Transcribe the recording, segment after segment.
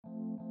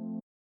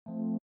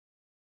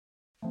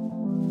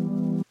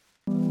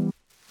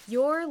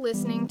You're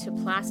listening to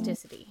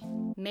Plasticity,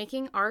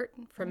 Making Art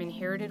from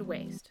Inherited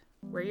Waste,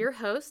 where your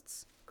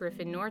hosts,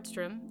 Griffin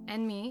Nordstrom,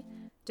 and me,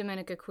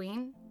 Domenica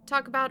Queen,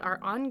 talk about our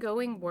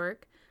ongoing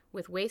work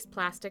with waste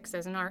plastics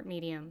as an art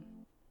medium.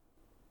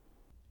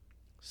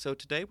 So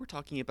today we're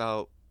talking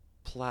about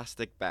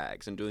plastic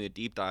bags and doing a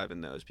deep dive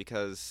in those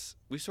because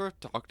we sort of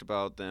talked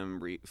about them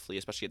briefly,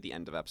 especially at the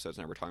end of episodes,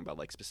 and we're talking about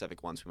like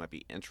specific ones we might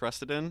be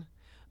interested in,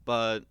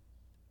 but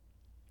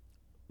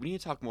we need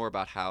to talk more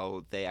about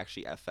how they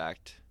actually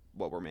affect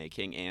what we're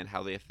making and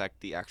how they affect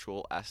the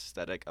actual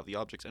aesthetic of the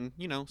objects. And,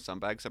 some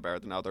bags are better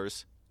than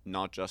others,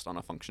 not just on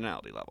a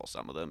functionality level.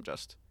 Some of them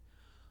just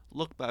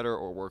look better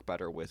or work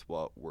better with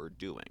what we're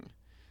doing.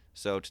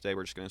 So today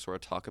we're just going to sort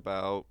of talk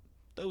about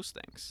those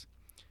things.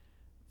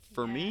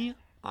 For me,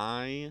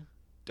 I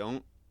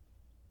don't,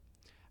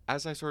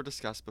 as I sort of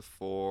discussed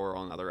before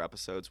on other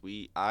episodes,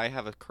 I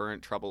have a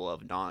current trouble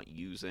of not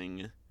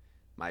using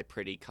my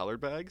pretty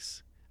colored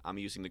bags. I'm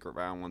using the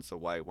brown ones, the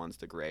white ones,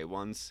 the gray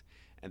ones,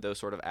 and those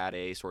sort of add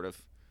a sort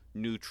of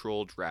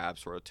neutral, drab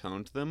sort of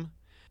tone to them.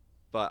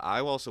 But I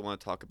also want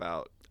to talk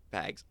about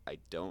bags I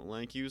don't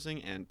like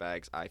using and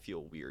bags I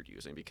feel weird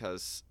using,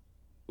 because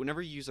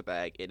whenever you use a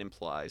bag, it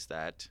implies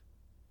that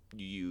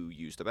you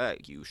used a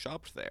bag, you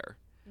shopped there.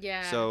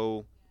 Yeah.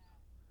 So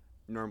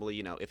normally,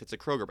 if it's a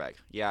Kroger bag,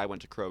 I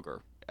went to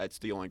Kroger. It's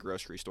the only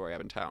grocery store I have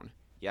in town.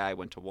 I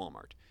went to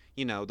Walmart.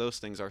 Those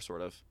things are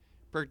sort of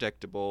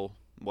predictable,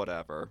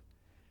 whatever.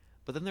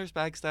 But then there's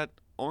bags that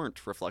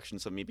aren't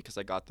reflections of me because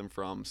I got them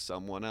from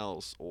someone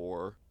else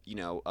or,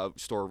 a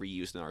store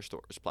reused in our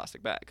store's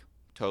plastic bag.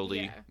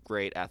 Totally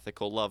great,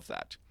 ethical, love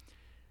that.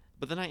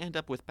 But then I end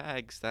up with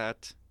bags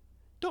that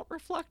don't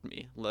reflect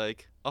me,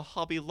 like a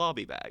Hobby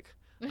Lobby bag,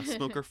 a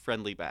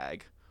smoker-friendly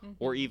bag,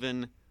 or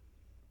even,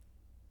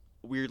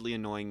 weirdly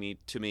annoying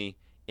to me,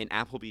 an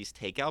Applebee's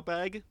takeout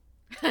bag.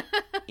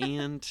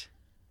 And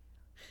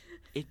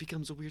it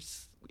becomes a weird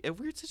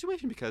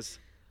situation because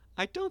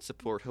I don't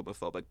support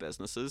homophobic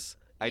businesses.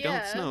 I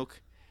don't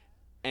smoke,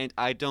 and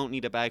I don't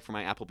need a bag for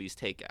my Applebee's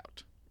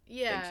takeout.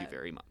 Yeah. Thank you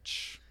very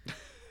much.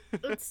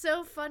 It's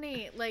so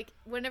funny. Like,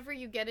 whenever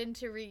you get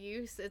into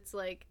reuse, it's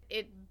like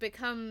it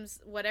becomes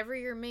whatever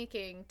you're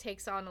making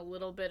takes on a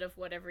little bit of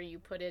whatever you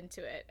put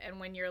into it. And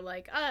when you're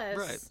like us,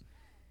 right,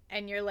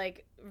 and you're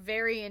like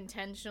very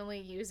intentionally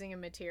using a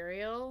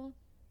material,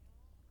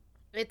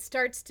 it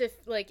starts to,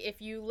 like,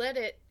 if you let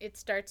it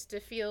starts to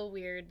feel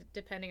weird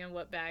depending on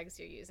what bags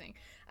you're using.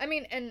 I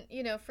mean, and,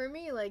 for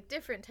me, like,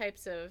 different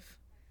types of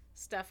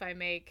stuff I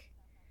make,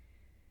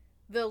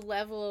 the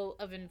level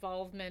of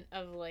involvement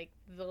of, like,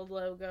 the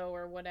logo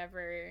or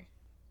whatever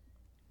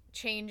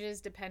changes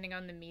depending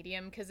on the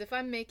medium. Because if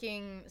I'm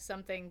making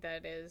something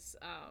that is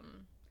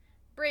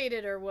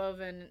braided or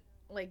woven,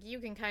 like, you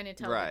can kind of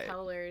tell the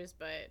colors,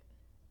 but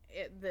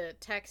the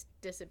text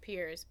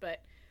disappears.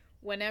 But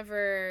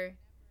whenever,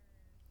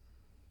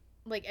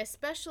 like,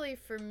 especially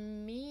for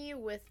me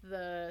with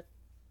the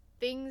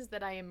things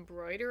that I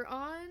embroider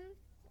on,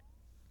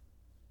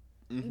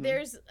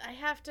 I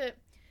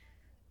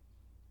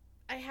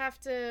have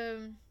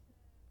to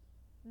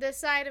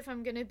decide if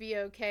I'm going to be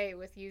okay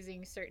with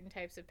using certain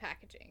types of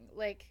packaging.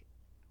 Like,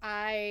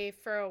 I,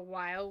 for a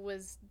while,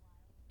 was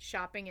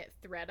shopping at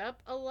ThredUp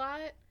a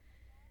lot.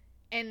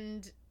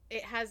 And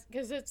it has,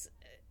 because it's,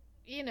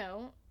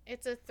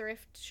 it's a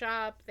thrift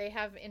shop. They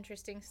have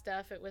interesting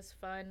stuff. It was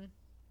fun.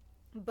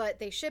 But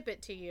they ship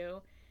it to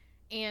you.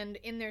 And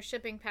in their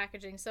shipping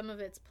packaging, some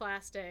of it's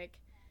plastic.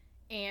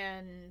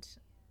 And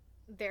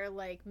their,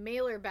 like,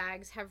 mailer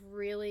bags have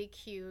really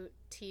cute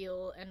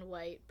teal and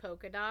white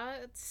polka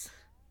dots.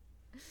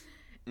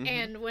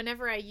 And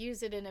whenever I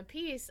use it in a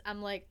piece,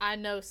 I'm like, I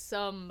know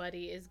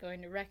somebody is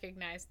going to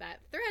recognize that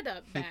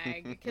ThredUp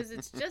bag because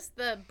it's just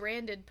the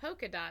branded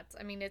polka dots.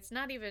 I mean, it's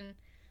not even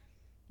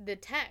the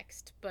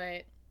text,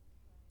 but,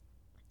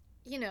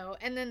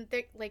 and then,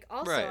 like,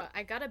 also,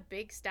 I got a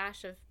big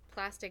stash of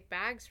plastic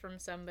bags from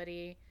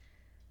somebody,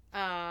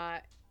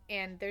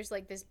 and there's,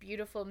 like, this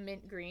beautiful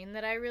mint green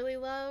that I really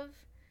love.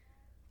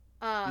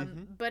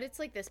 But it's,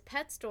 like, this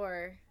pet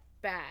store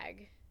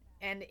bag,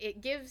 and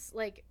it gives,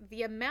 like,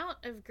 the amount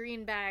of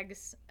green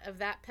bags of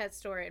that pet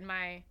store in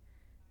my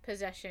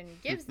possession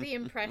gives the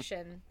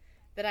impression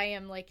that I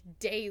am, like,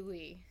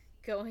 daily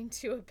going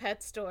to a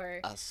pet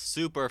store. A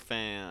super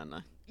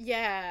fan.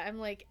 Yeah, I'm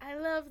like, I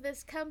love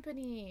this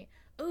company.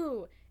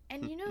 Ooh,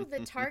 and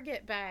the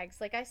Target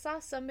bags. Like, I saw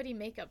somebody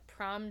make a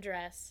prom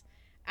dress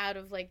out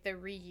of, like, the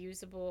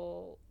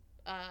reusable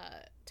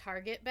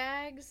Target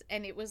bags,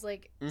 and it was,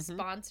 like,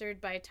 sponsored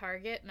by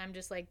Target, and I'm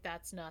just like,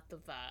 that's not the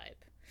vibe.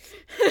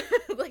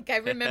 Like, I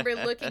remember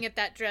looking at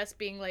that dress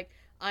being like,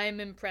 I'm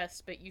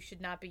impressed, but you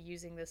should not be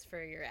using this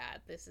for your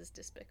ad. This is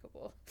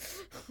despicable.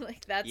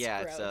 Like, that's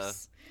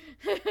gross.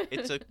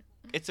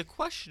 It's a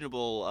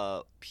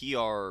questionable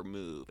PR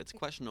move. It's a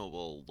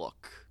questionable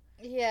look.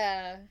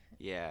 Yeah.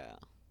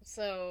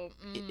 So,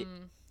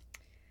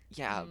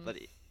 but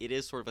it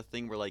is sort of a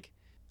thing where, like,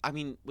 I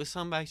mean, with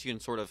some bags you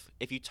can sort of,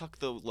 if you tuck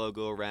the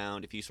logo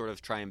around, if you sort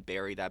of try and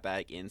bury that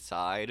bag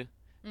inside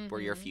where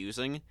you're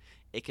fusing,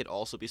 it could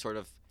also be sort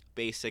of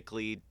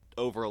basically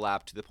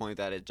overlapped to the point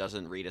that it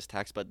doesn't read as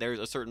text, but there's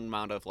a certain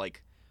amount of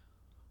like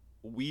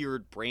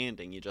weird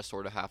branding you just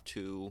sort of have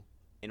to,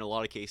 in a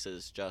lot of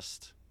cases,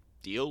 just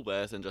deal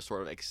with and just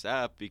sort of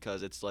accept,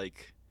 because it's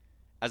like,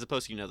 as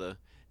opposed to, the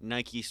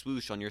Nike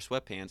swoosh on your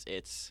sweatpants,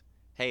 it's,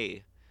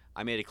 hey,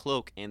 I made a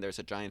cloak and there's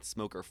a giant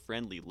smoker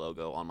friendly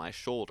logo on my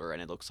shoulder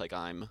and it looks like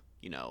I'm,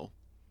 You're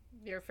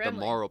the friendly.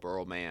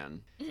 Marlboro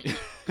Man.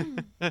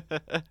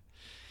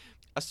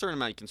 A certain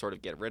amount you can sort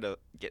of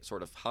get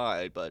sort of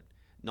hide, but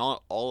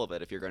not all of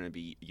it if you're going to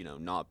be,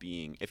 not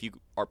being, if you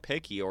are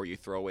picky or you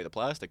throw away the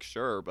plastic,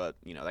 sure, but,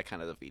 that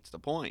kind of defeats the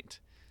point.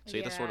 So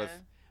you have to sort of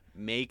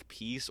make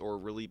peace or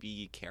really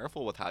be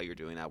careful with how you're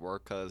doing that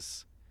work,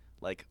 because,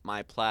 like,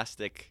 my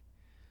plastic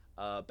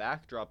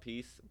backdrop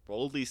piece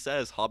boldly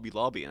says Hobby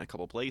Lobby in a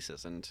couple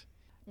places, and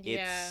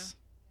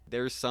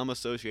there's some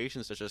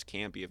associations that just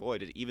can't be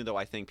avoided, even though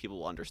I think people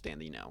will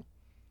understand,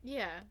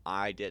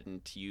 I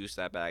didn't use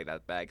that bag.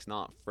 That bag's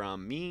not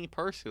from me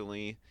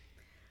personally.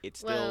 It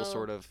still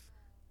sort of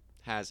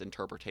has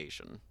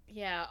interpretation.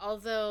 Yeah,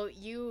 although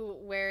you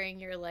wearing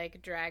your,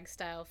 like, drag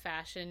style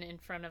fashion in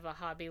front of a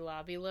Hobby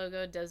Lobby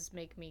logo does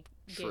make me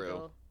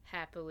giggle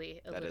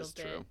happily a little bit. That is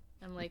true.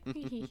 I'm like,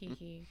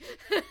 hee.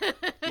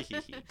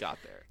 Got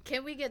there.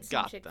 Can we get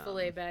some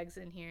Chick-fil-A bags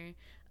in here?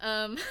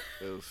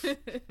 Oof.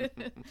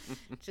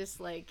 Just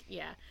like,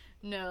 yeah.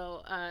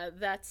 No,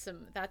 that's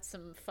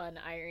some fun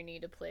irony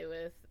to play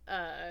with.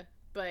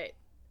 But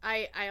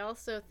I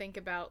also think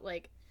about,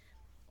 like,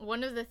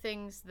 one of the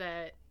things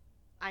that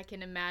I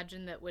can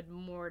imagine that would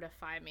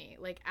mortify me,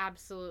 like,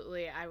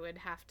 absolutely I would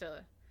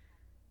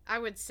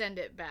send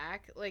it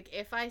back. Like,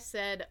 if I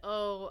said,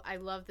 oh, I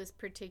love this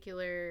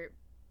particular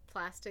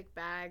plastic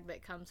bag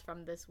that comes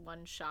from this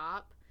one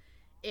shop,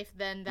 if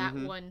then that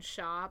one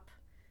shop,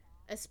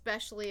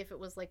 especially if it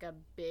was like a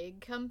big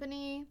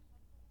company,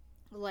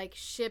 like,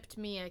 shipped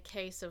me a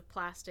case of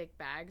plastic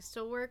bags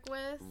to work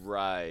with,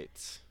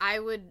 right, I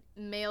would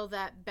mail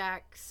that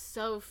back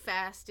so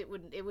fast it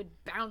would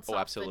bounce off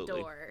absolutely. the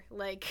door.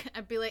 Like,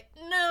 I'd be like,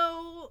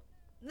 no,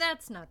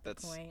 that's not the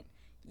point.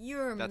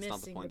 You're missing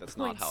not the point. That's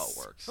point not how it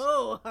works.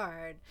 So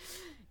hard,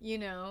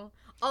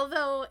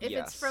 Although if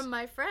it's from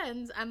my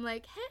friends, I'm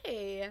like,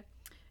 hey,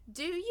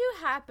 do you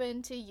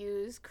happen to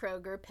use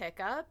Kroger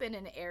pickup in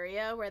an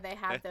area where they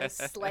have those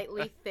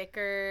slightly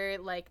thicker,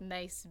 like,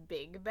 nice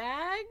big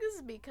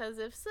bags? Because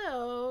if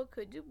so,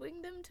 could you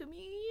bring them to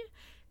me?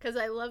 Because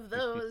I love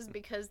those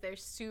because they're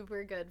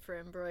super good for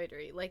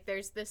embroidery. Like,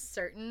 there's this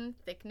certain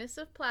thickness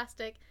of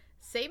plastic,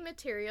 same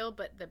material,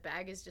 but the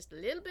bag is just a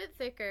little bit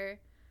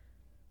thicker.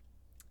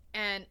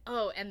 And,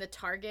 and the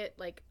Target,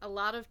 like, a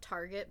lot of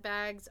Target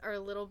bags are a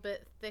little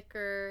bit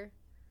thicker.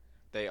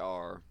 They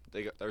are.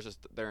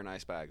 They're a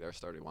nice bag. They're a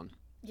sturdy one.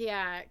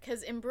 Yeah,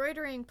 because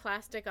embroidering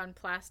plastic on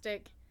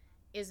plastic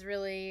is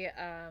really,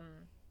 I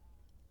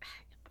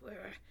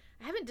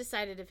haven't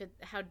decided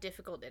how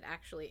difficult it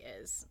actually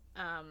is.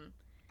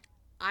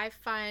 I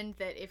find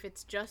that if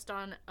it's just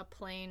on a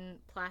plain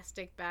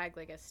plastic bag,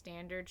 like a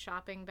standard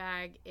shopping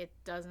bag, it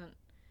doesn't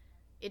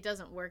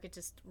work. It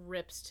just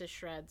rips to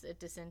shreds. It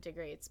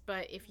disintegrates.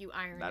 But if you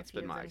iron a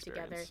few of them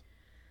together.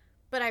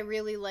 But I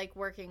really like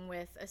working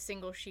with a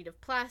single sheet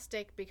of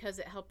plastic because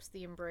it helps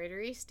the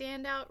embroidery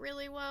stand out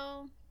really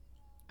well.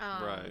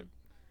 Right.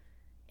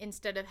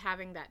 Instead of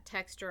having that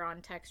texture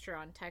on texture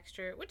on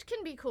texture, which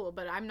can be cool,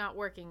 but I'm not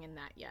working in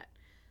that yet.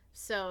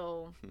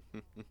 So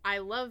I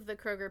love the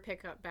Kroger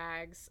pickup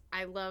bags.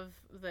 I love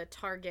the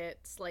Target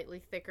slightly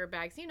thicker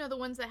bags. The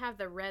ones that have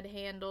the red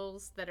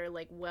handles that are,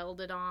 like,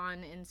 welded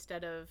on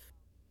instead of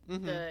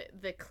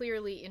the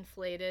clearly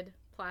inflated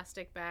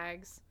plastic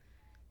bags.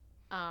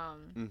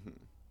 And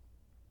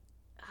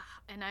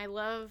I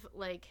love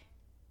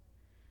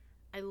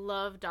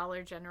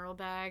Dollar General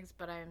bags,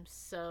 but I'm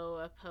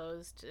so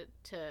opposed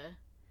to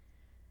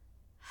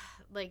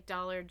like,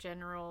 Dollar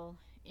General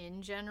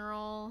in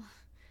general.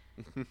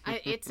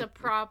 It's a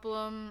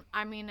problem.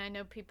 I mean, I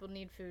know people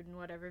need food and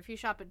whatever. If you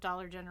shop at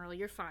Dollar General,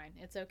 you're fine.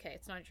 It's okay.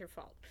 It's not your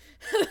fault.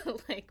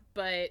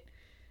 But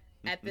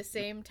at the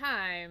same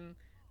time,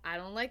 I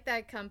don't like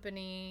that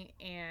company,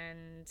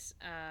 and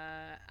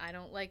I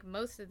don't like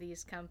most of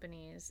these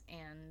companies,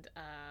 and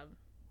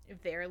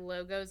their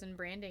logos and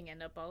branding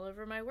end up all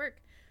over my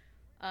work.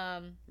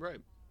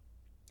 Right.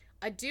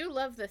 I do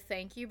love the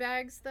thank you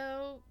bags,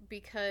 though,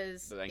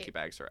 because the thank you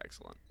bags are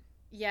excellent.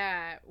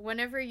 Yeah,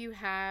 whenever you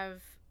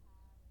have,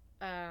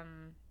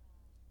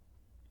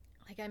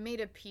 like, I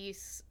made a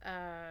piece,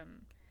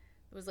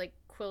 it was, like,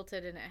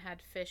 quilted and it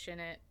had fish in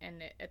it,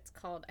 and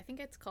I think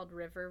it's called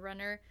River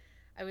Runner.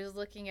 I was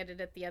looking at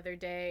it the other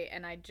day,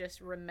 and I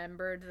just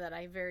remembered that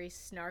I very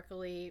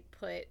snarkily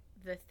put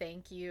the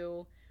thank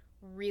you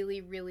really,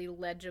 really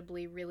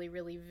legibly, really,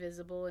 really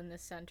visible in the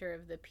center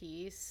of the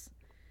piece.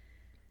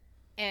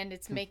 And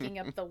it's making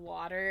up the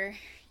water,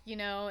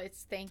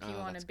 it's thank you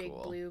on a big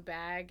blue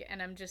bag. And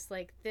I'm just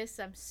like,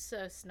 I'm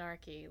so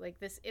snarky. Like,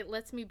 this, it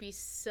lets me be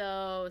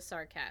so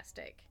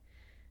sarcastic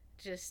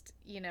just,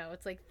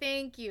 it's like,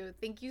 thank you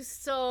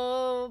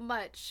so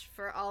much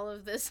for all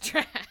of this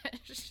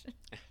trash.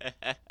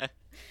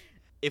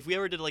 If we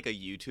ever did like a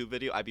YouTube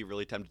video, I'd be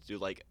really tempted to do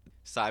like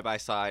side by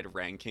side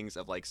rankings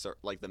of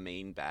like the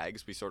main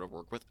bags we sort of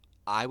work with.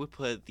 I would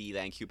put the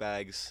thank you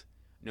bags,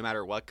 no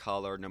matter what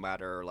color, no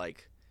matter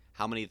like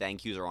how many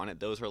thank yous are on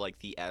it. Those are like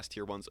the S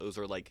tier ones. Those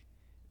are like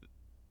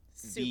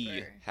the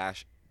Super.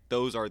 hash.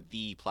 Those are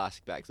the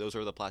plastic bags. Those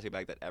are the plastic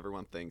bag that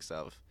everyone thinks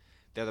of.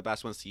 They're the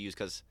best ones to use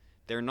because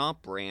they're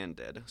not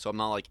branded. So I'm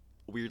not like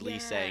weirdly Yeah.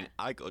 saying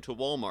I go to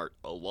Walmart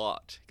a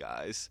lot,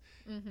 guys.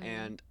 Mm-hmm.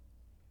 And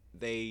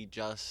they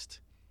just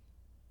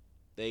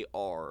they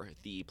are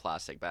the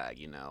plastic bag,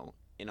 you know.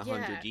 In a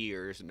Yeah. hundred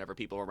years, whenever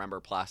people remember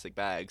plastic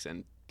bags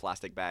and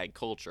plastic bag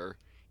culture,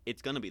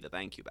 it's gonna be the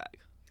thank you bag.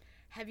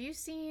 Have you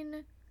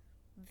seen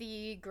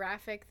the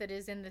graphic that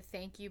is in the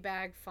thank you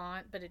bag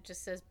font, but it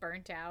just says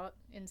burnt out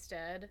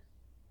instead?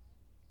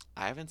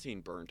 I haven't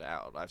seen burnt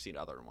out. I've seen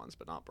other ones,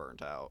 but not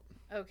burnt out.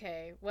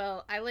 Okay.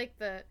 Well, I like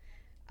the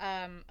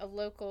a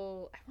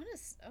local. I want to.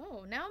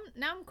 Oh, now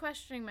I'm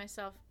questioning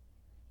myself.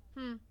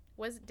 Did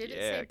it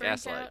say Yeah, burnt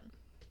gaslight. out?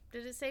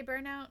 Did it say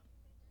burnout?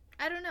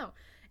 I don't know.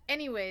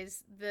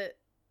 Anyways, the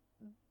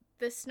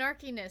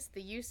snarkiness,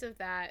 the use of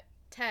that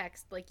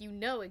text, like,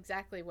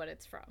 exactly what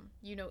it's from.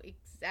 You know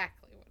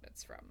exactly what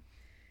it's from.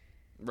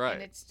 And Right.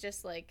 it's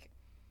just like,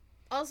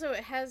 also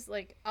it has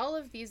like all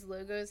of these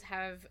logos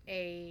have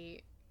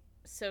a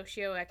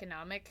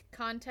socioeconomic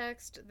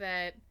context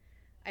that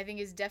I think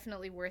is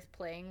definitely worth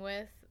playing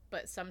with,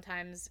 but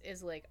sometimes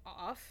is like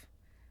off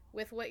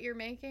with what you're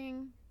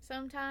making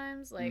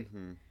sometimes. Like,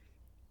 Mm-hmm.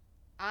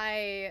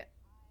 I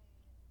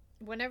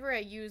whenever I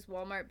use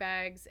Walmart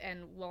bags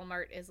and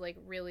Walmart is like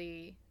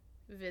really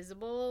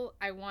visible,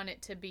 I want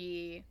it to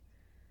be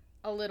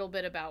a little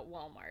bit about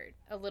Walmart,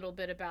 a little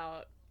bit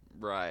about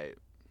Right.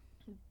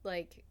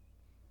 like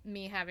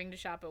me having to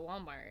shop at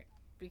Walmart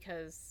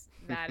because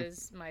that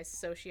is my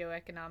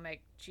socioeconomic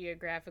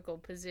geographical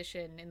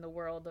position in the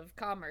world of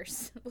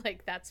commerce.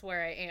 Like, that's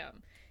where I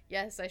am.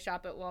 Yes, I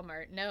shop at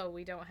Walmart. No,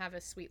 we don't have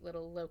a sweet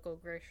little local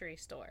grocery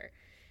store.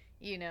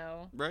 You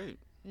know, Right.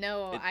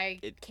 no, It I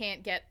it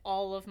can't get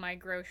all of my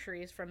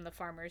groceries from the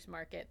farmer's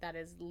market. That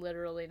is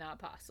literally not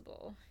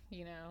possible,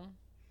 you know?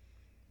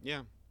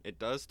 yeah, it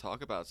does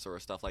talk about sort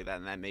of stuff like that,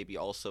 and that may be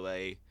also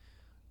a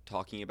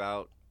talking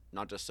about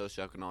not just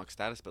socioeconomic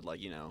status, but like,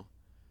 you know,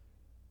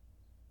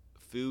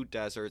 food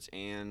deserts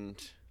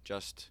and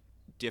just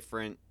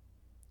different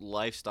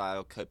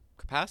lifestyle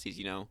capacities,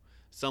 you know.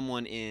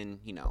 Someone in,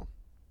 you know,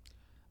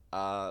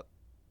 uh,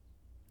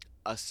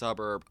 a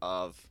suburb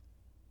of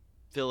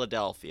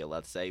Philadelphia,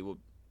 let's say, would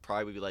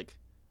probably be like,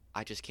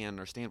 I just can't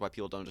understand why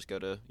people don't just go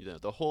to, you know,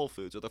 the Whole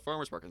Foods or the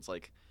farmers market. It's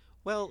like,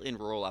 well, in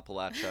rural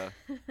Appalachia,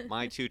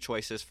 my two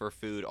choices for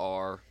food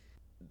are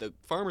the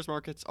farmers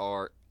markets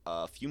are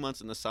a few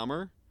months in the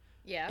summer,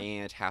 Yeah.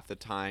 and half the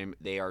time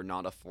they are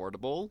not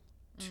affordable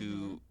Mhm.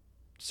 to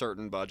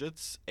certain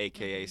budgets,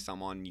 aka Mhm.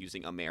 someone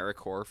using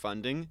AmeriCorps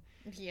funding,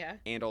 Yeah.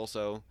 and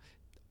also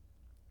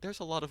there's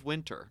a lot of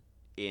winter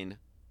in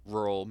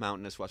rural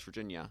mountainous West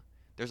Virginia.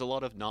 There's a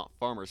lot of not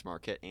farmers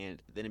market,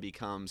 and then it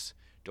becomes,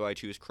 do I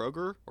choose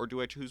Kroger or do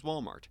I choose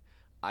Walmart?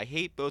 I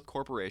hate both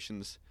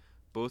corporations.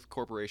 Both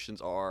corporations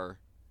are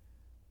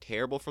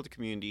terrible for the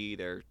community.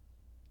 They're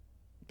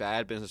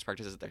bad business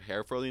practices. They're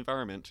terrible for the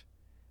environment.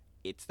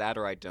 It's that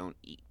or I don't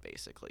eat,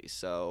 basically.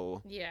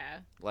 So,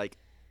 Yeah. like,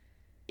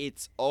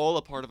 it's all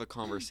a part of a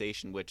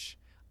conversation, which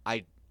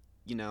I,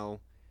 you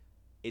know,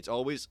 it's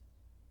always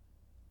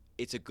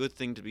it's a good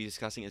thing to be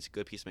discussing. It's a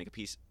good piece to make a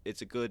piece.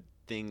 It's a good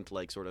thing to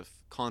like sort of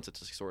concept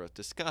to sort of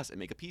discuss and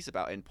make a piece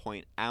about and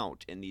point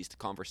out in these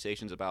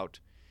conversations about,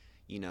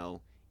 you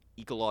know,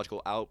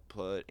 ecological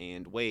output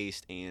and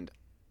waste and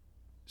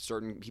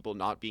certain people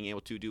not being able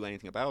to do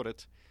anything about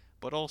it.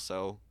 But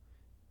also,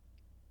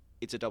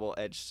 it's a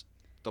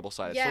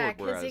double-sided Yeah, sword.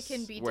 cuz it can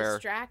Whereas be where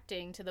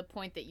distracting to the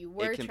point that you it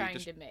were can be trying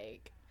just to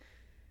make.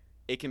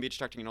 it can be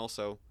distracting, and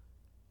also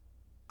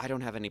I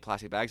don't have any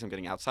plastic bags I'm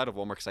getting outside of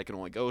Walmart because I can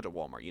only go to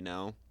Walmart. You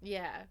know,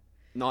 Yeah.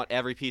 not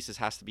every piece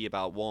has to be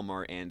about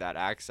Walmart and that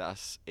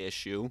access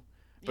issue.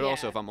 But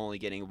also, Yeah. if I'm only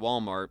getting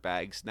Walmart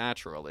bags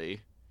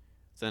naturally,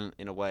 then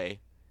in a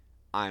way,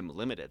 I'm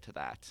limited to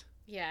that.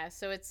 Yeah,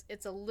 so it's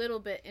a little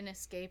bit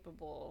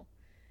inescapable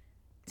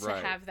to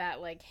Right. have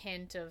that like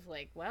hint of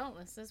like, well,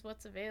 this is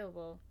what's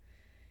available,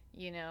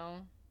 you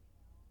know?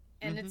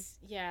 And Mm-hmm. it's,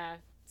 yeah,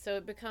 so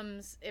it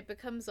becomes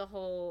a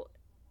whole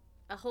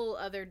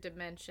other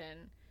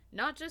dimension.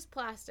 Not just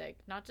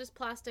plastic, not just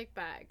plastic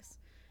bags,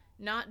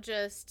 not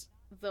just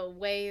the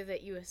way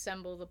that you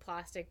assemble the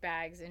plastic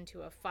bags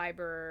into a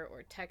fiber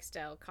or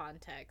textile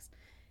context.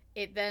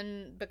 It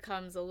then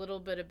becomes a little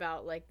bit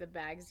about like the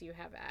bags you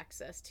have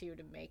access to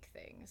make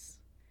things.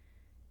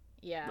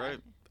 Yeah.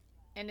 Right.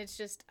 And it's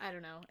just, I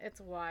don't know, it's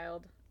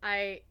wild.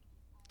 I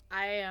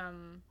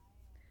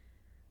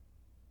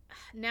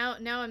now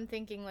I'm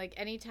thinking like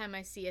anytime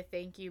I see a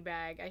thank you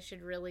bag, I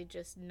should really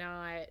just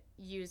not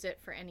use it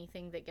for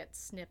anything that gets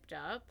snipped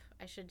up.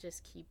 I should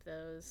just keep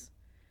those.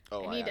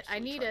 Oh, I I need I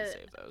absolutely need try and a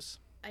save those.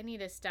 I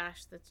need a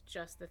stash that's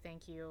just the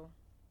thank you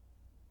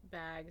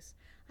bags.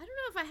 I don't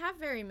know if I have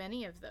very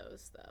many of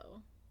those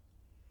though.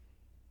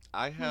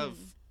 I have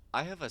Hmm.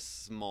 I have a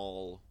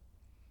small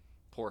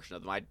portion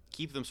of them. I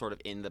keep them sort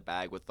of in the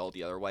bag with all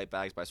the other white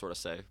bags, but I sort of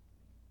say,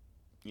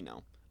 you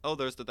know, oh,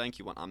 there's the thank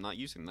you one. I'm not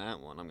using that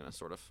one. I'm gonna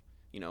sort of,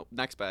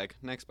 next bag,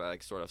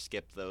 sort of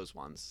skip those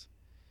ones.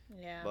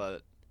 Yeah.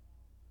 But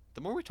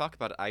the more we talk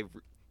about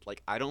it,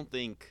 I don't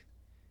think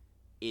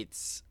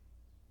it's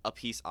a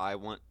piece I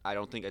want. I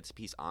don't think it's a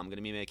piece I'm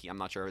gonna be making. I'm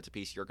not sure if it's a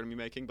piece you're gonna be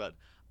making, but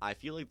I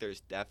feel like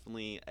there's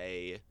definitely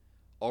a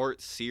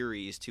art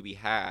series to be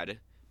had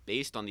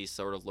based on these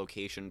sort of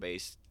location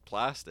based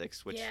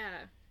plastics, which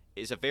Yeah.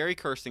 is a very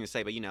cursed thing to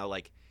say, but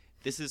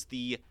this is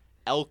the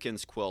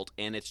Elkins quilt,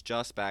 and it's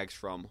just bags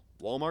from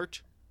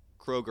Walmart,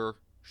 Kroger,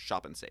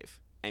 Shop and Save,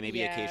 and maybe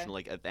Yeah.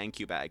 occasionally like a thank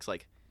you bags.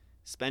 Like,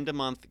 spend a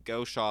month,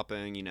 go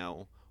shopping.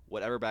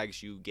 Whatever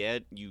bags you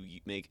get,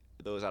 you make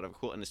those out of a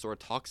quilt, and it sort of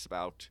talks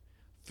about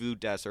food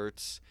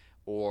deserts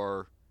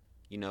or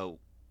you know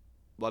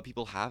what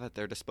people have at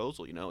their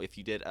disposal. If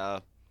you did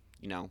a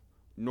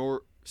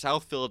North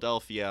South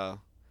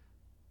Philadelphia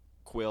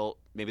quilt,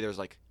 maybe there's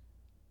like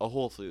a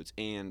Whole Foods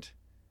and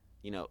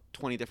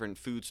 20 different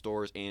food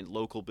stores and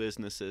local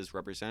businesses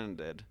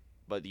represented,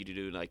 but you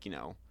do like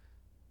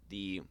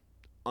the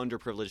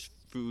underprivileged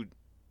food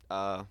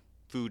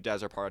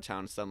desert part of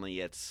town, suddenly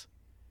it's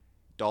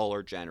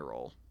Dollar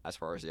General as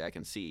far as the eye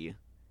can see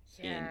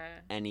in Yeah.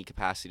 any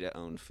capacity to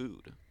own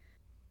food.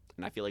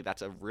 And I feel like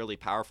that's a really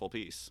powerful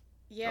piece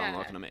that I'm not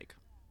Yeah. going to make.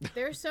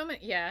 There's so many.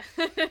 Yeah.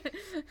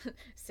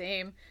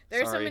 Same.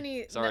 There's so Sorry, many.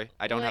 No, sorry,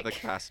 I don't have the like,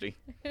 capacity.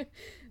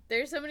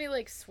 there's so many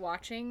like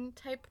swatching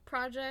type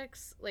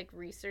projects, like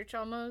research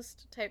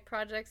almost type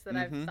projects that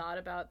I've Mm-hmm. thought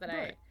about that I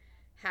Right.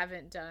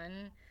 haven't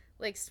done.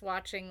 Like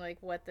swatching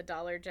like what the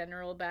Dollar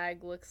General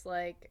bag looks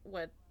like,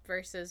 what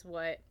versus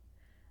what.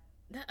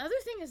 The other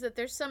thing is that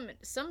there's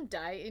some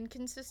dye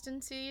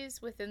inconsistencies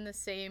within the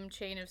same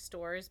chain of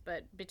stores,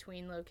 but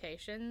between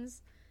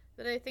locations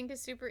that I think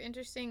is super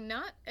interesting.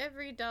 Not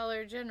every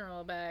Dollar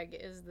General bag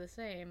is the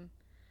same.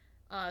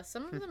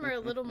 Some of them are a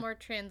little more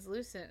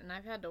translucent, and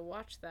I've had to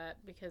watch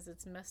that because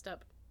it's messed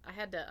up. I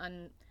had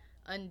to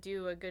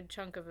undo a good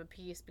chunk of a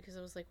piece because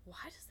I was like,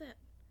 why does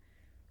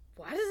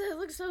that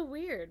look so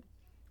weird?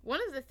 One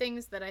of the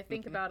things that I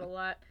think about a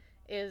lot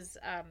is,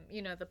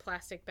 the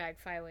plastic bag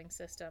filing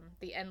system,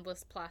 the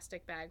endless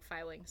plastic bag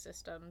filing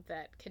system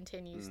that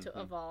continues to Mm-hmm.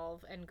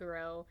 evolve and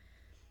grow,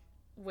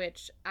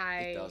 which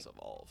It does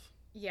evolve.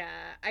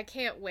 yeah, I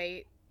can't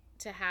wait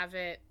to have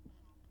it.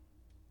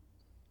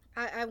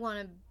 I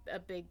want a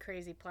big,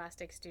 crazy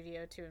plastic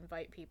studio to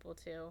invite people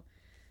to,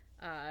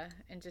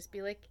 and just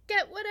be like,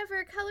 get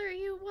whatever color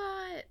you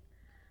want,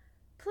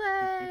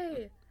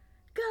 play,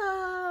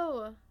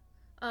 go.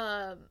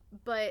 Um,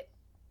 but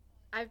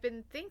I've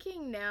been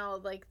thinking now,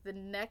 like the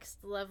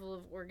next level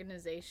of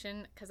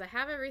organization, because I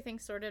have everything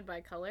sorted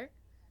by color,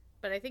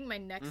 but I think my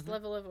next Mm-hmm.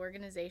 level of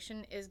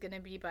organization is going to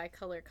be by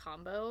color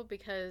combo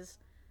because,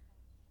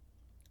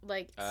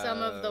 like,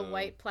 some of the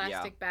white Yeah,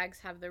 plastic bags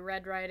have the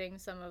red writing,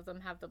 some of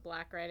them have the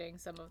black writing,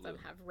 some of them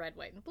blue. have red,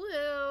 white, and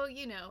blue.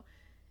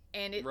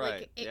 And it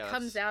Right. like it Yeah,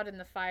 comes that's out in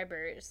the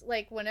fibers.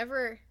 Like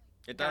whenever,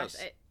 it gosh,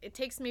 does. it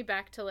takes me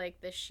back to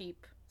like the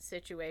sheep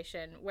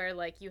situation where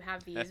like you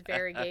have these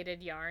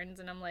variegated yarns,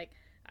 and I'm like,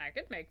 I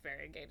could make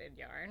variegated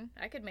yarn.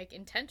 I could make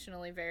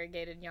intentionally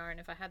variegated yarn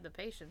if I had the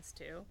patience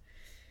to.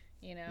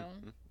 You know,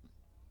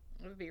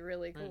 it would be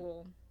really Right.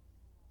 cool.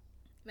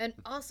 And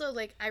also,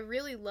 like, I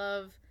really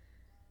love,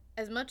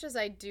 as much as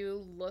I do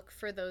look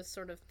for those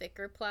sort of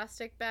thicker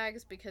plastic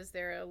bags because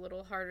they're a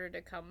little harder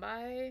to come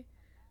by,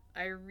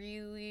 I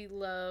really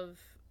love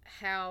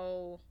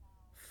how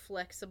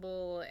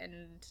flexible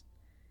and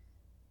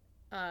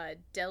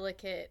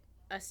delicate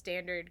a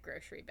standard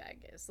grocery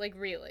bag is. Like,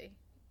 really.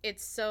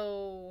 It's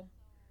so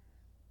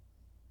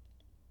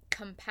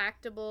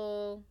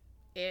compactable.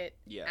 It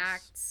Yes.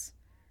 acts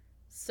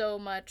so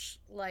much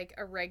like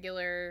a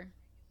regular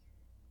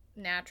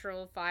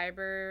natural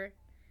fiber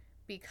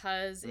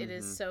because it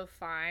is Mm-hmm. so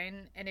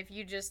fine. And if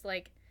you just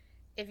like,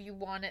 if you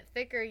want it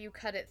thicker, you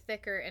cut it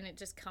thicker and it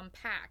just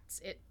compacts.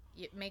 It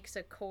makes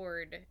a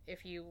cord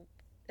if you,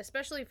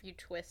 especially if you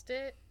twist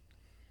it.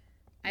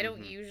 I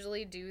don't Mm-hmm.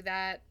 usually do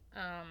that,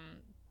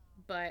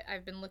 but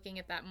I've been looking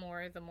at that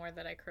more the more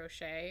that I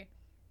crochet.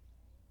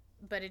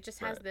 But it just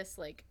has Right. this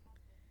like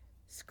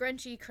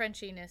scrunchy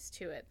crunchiness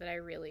to it that I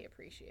really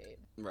appreciate.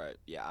 Right.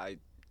 Yeah, I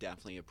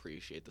definitely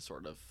appreciate the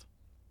sort of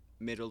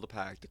middle of the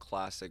pack, the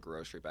classic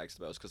grocery bags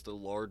the most, because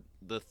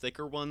the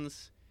thicker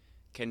ones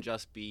can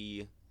just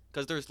be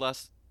because there's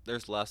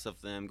less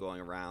of them going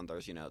around.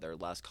 They're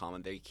less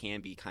common. They can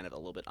be kind of a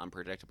little bit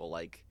unpredictable.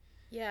 Like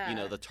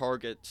Yeah. the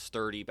Target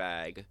sturdy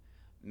bag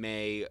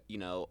may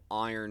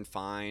iron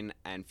fine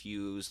and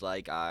fuse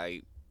like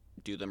I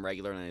do them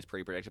regular and it's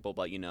pretty predictable.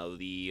 But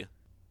the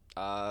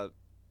uh,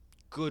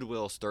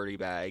 Goodwill sturdy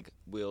bag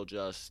will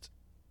just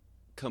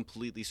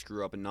completely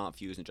screw up and not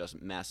fuse and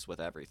just mess with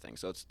everything.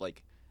 So it's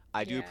like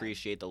I do Yeah.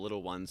 appreciate the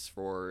little ones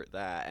for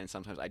that, and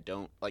sometimes I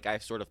don't. Like, I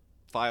sort of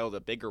file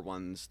the bigger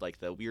ones, like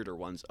the weirder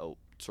ones,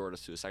 sort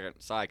of to a second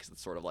side because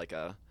it's sort of like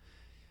a.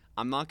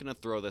 I'm not gonna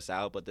throw this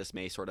out, but this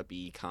may sort of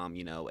become,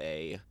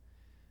 a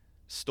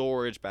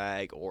storage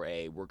bag or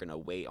a we're gonna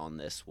wait on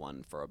this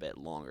one for a bit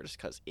longer, just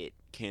because it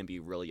can be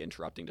really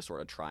interrupting to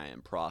sort of try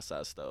and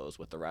process those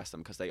with the rest of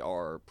them because they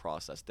are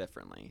processed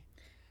differently.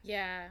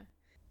 Yeah.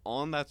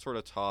 On that sort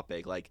of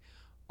topic, like,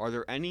 are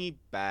there any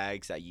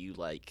bags that you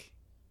like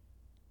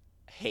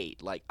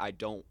hate? Like, I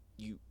don't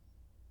you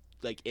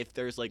like if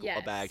there's like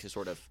a bag Yes. to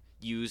sort of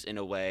use in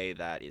a way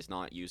that is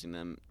not using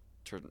them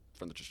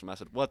from the traditional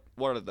method. What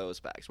are those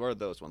bags? What are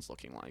those ones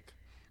looking like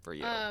for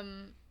you?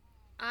 Um,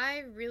 I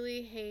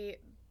really hate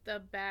the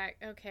back.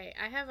 Okay,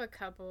 I have a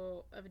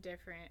couple of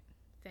different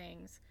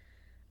things.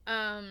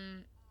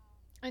 Um,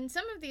 and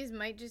some of these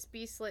might just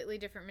be slightly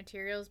different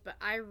materials, but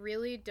I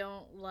really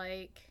don't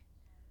like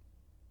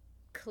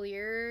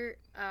clear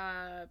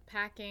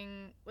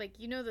packing, like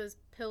those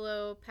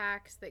pillow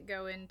packs that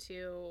go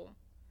into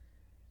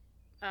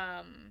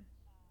um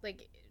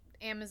like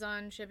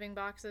Amazon shipping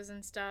boxes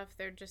and stuff.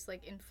 They're just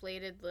like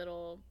inflated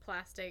little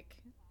plastic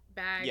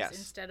bags Yes.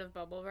 instead of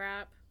bubble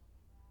wrap.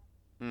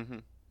 Mm-hmm.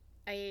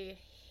 I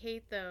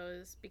hate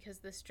those because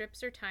the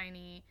strips are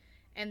tiny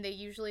and they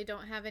usually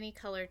don't have any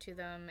color to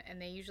them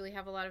and they usually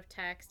have a lot of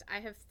text. I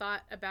have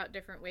thought about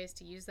different ways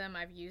to use them.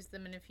 I've used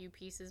them in a few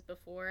pieces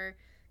before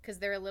because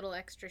they're a little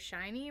extra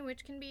shiny,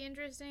 which can be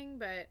interesting,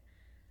 but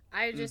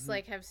I just Mm-hmm.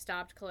 like have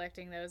stopped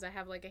collecting those. I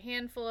have like a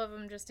handful of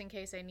them just in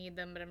case I need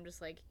them, but I'm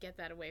just like, get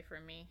that away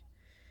from me.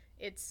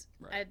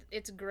 Right.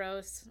 It's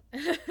gross.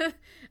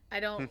 I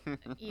don't,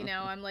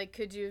 I'm like,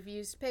 could you have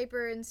used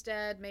paper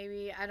instead?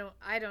 Maybe. I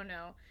don't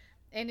know.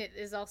 And it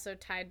is also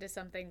tied to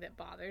something that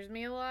bothers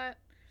me a lot.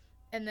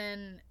 And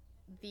then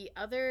the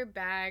other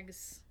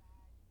bags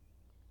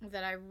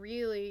that I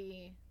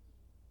really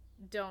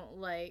don't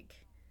like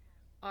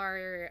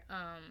are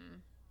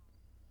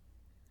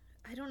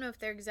I don't know if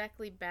they're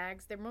exactly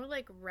bags. They're more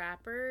like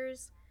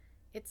wrappers.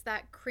 It's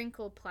that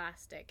crinkle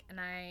plastic and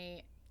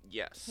I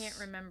can't Yes.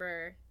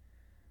 remember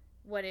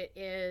what it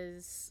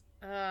is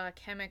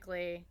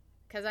chemically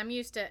because I'm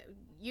used to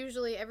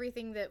usually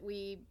everything that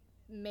we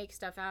make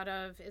stuff out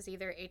of is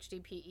either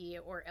HDPE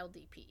or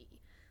LDPE.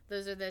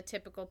 Those are the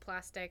typical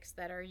plastics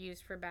that are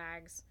used for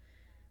bags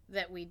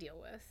that we deal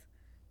with.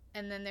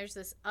 And then there's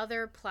this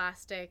other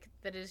plastic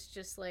that is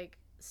just like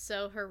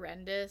so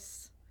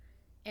horrendous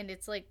and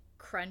it's like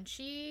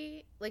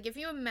crunchy. Like if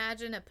you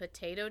imagine a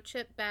potato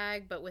chip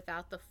bag but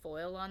without the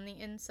foil on the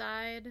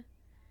inside,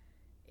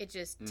 it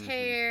just Mm-hmm.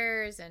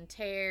 tears and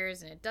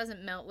tears and it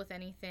doesn't melt with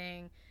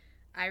anything.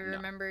 I No.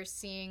 remember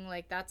seeing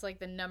like that's like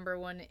the number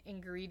one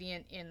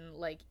ingredient in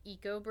like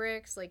eco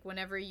bricks. Like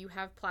whenever you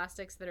have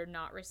plastics that are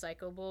not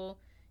recyclable,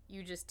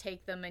 you just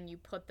take them and you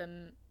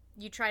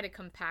try to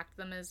compact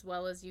them as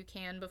well as you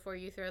can before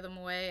you throw them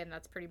away, and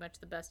that's pretty much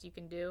the best you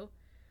can do.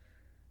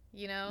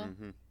 You know?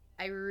 Mm-hmm.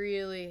 I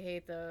really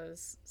hate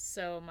those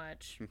so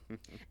much.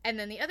 And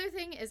then the other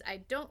thing is I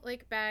don't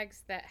like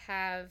bags that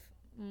have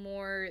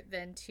more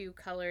than two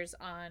colors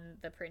on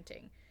the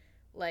printing.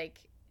 Like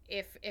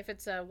if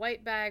it's a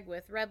white bag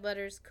with red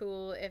letters,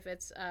 cool. If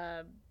it's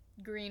a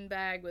green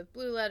bag with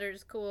blue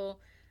letters, cool.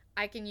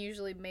 I can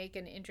usually make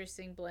an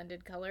interesting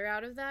blended color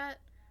out of that.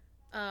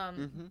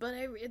 Mm-hmm. But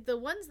the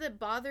ones that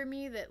bother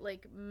me that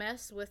like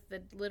mess with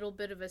the little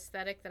bit of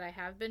aesthetic that I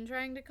have been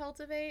trying to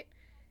cultivate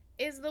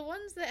is the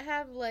ones that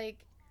have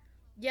like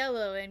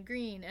yellow and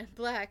green and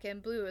black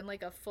and blue and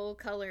like a full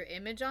color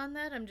image on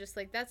that. I'm just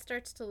like, that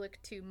starts to look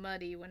too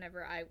muddy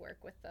whenever I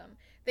work with them.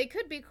 They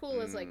could be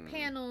cool as like Mm.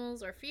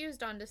 panels or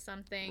fused onto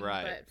something,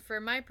 Right. but for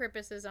my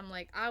purposes, I'm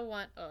like, I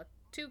want a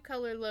two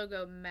color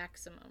logo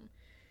maximum,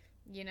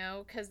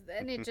 because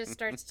then it just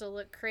starts to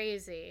look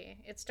crazy.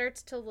 It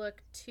starts to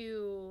look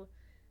too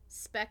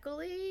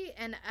speckly,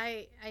 and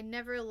I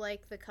never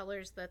like the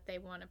colors that they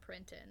want to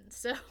print in.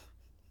 So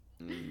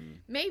Mm.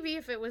 maybe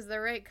if it was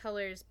the right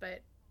colors,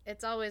 but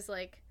it's always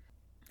like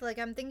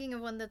I'm thinking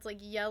of one that's like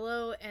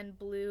yellow and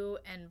blue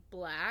and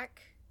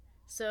black.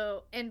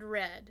 So and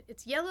red.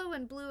 It's yellow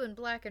and blue and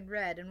black and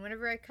red, and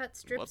whenever I cut What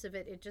strips of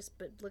it, it just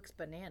looks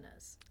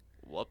bananas.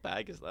 what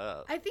bag is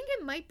that? I think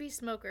it might be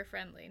smoker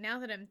friendly now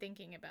that I'm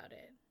thinking about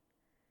it.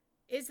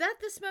 Is that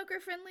the smoker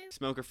friendly?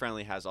 Smoker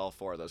Friendly has all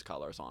four of those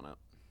colors on it.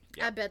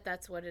 I Yep. bet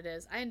that's what it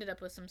is. I ended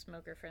up with some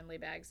smoker friendly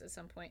bags at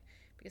some point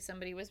because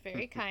somebody was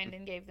very kind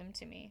and gave them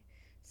to me.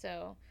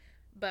 So,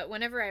 but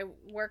whenever I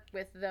work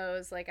with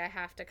those, like I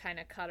have to kind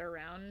of cut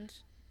around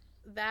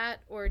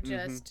that or Mm-hmm.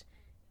 just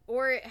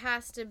or it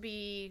has to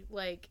be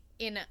like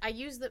I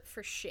use that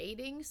for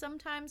shading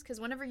sometimes cuz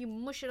whenever you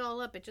mush it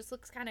all up it just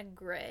looks kind of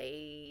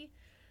gray.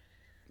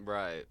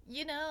 Right.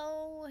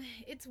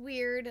 It's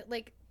weird.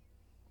 Like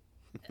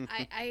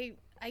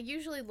I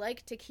usually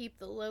like to keep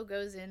the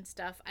logos in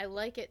stuff. I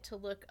like it to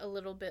look a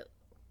little bit.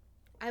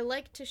 I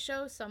like to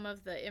show some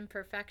of the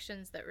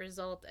imperfections that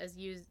result as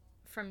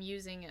from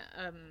using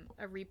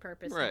a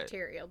repurposed Right.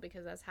 material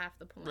because that's half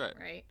the point, Right.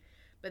 right?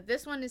 But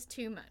this one is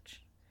too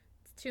much.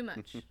 It's too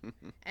much.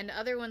 And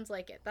other ones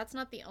like it. That's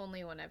not the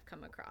only one I've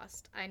come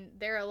across.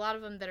 There are a lot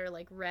of them that are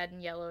like red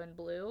and yellow and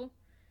blue,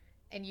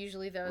 and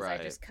usually those I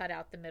Right. just cut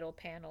out the middle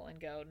panel and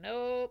go,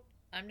 nope,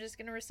 I'm just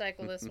gonna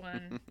recycle this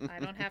one. I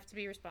don't have to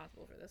be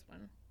responsible for this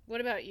one.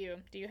 What about you?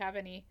 Do you have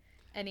any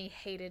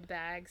hated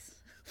bags?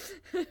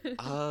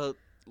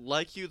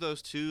 Like you,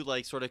 those two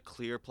like sort of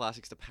clear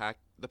plastics to pack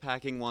the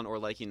packing one, or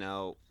like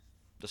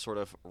the sort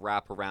of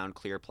wrap around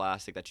clear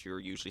plastic that you're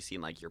usually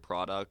seeing like your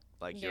product,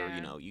 like your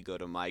Yeah. you go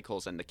to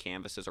Michael's and the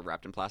canvases are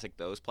wrapped in plastic.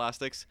 Those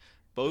plastics,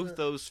 both Ugh.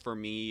 those for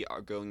me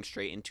are going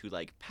straight into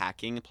like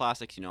packing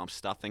plastics. I'm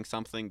stuffing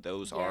something.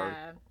 Those are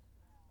Yeah.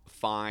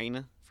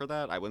 fine for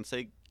that. I wouldn't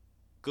say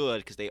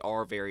good because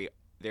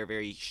they're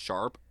very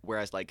sharp.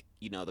 Whereas like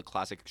the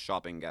classic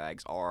shopping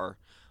bags are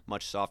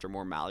much softer,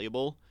 more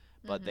malleable,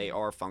 but they Mm-hmm.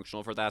 are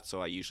functional for that.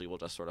 So I usually will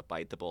just sort of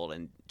bite the bullet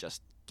and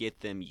just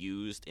get them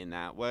used in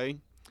that way.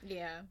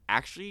 Yeah.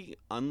 Actually,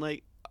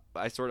 unlike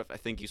I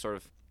think you sort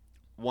of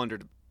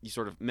wondered. You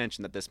sort of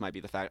mentioned that this might be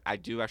the fact. I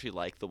do actually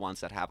like the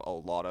ones that have a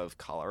lot of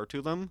color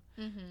to them.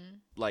 Mm-hmm.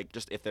 Like,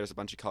 just if there's a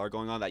bunch of color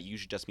going on, that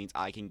usually just means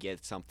I can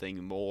get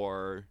something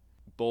more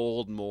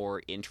bold,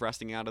 more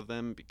interesting out of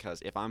them. Because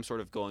if I'm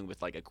sort of going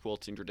with like a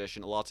quilting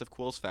tradition, lots of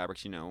quilts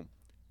fabrics,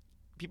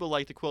 people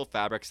like to quilt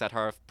fabrics that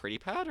have pretty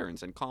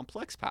patterns and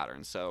complex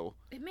patterns. So,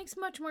 It makes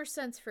much more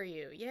sense for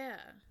you. Yeah.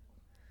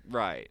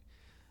 right.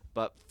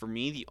 But for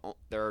me,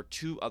 there are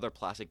two other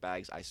plastic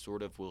bags I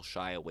sort of will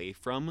shy away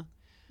from.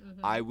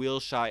 Mm-hmm. I will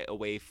shy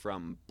away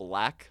from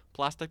black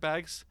plastic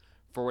bags.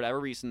 For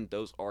whatever reason,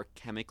 those are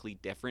chemically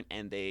different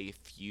and they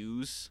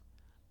fuse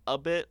a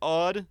bit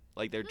odd.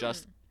 Like Hmm.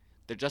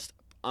 they're just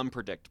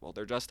unpredictable.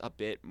 They're just a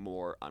bit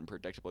more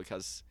unpredictable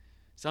because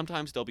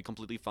sometimes they'll be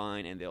completely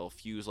fine and they'll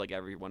fuse like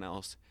everyone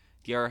else.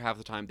 The other half of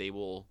the time they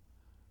will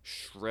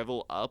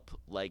shrivel up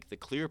like the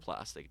clear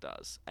plastic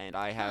does. And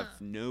I have Huh.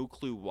 no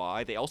clue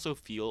why. They also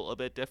feel a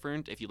bit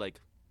different. If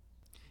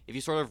you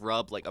sort of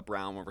rub like a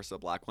brown one versus a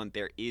black one,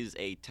 there is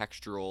a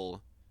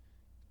textural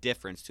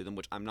difference to them,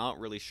 which I'm not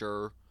really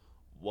sure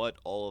what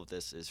all of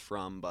this is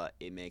from, but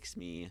it makes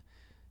me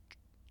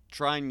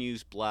try and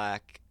use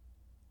black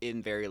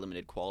in very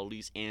limited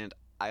qualities. And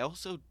I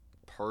also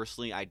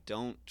personally, I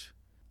don't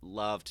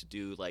love to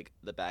do like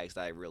the bags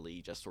that I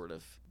really just sort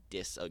of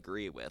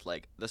disagree with,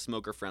 like the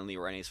smoker friendly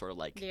or any sort of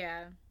like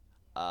Yeah.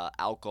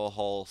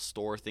 alcohol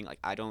store thing. Like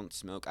I don't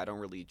smoke, I don't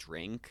really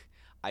drink.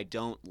 I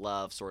don't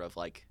love sort of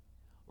like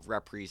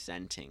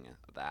representing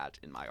that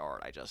in my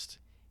art.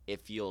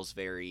 It feels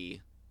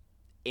very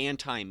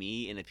anti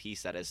me in a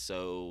piece that is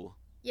so.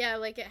 Yeah,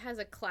 like it has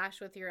a clash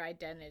with your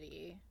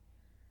identity.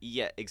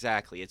 Yeah,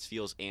 exactly. It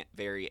feels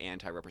very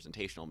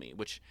anti-representational me,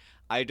 which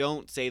I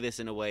don't say this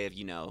in a way of,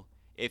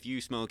 if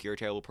you smoke, you're a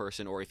terrible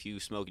person, or if you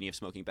smoke and you have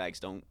smoking bags,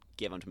 don't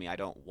give them to me. I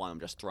don't want them,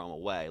 just throw them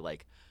away.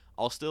 Like,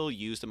 I'll still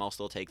use them, I'll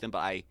still take them, but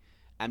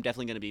I'm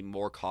definitely going to be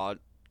more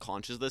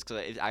conscious of this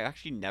because I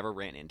actually never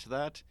ran into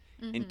that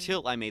Mm-hmm.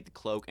 until I made the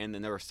cloak, and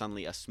then there was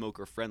suddenly a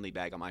smoker-friendly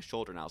bag on my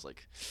shoulder, and I was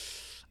like,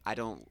 I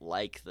don't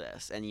like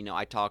this. And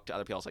I talked to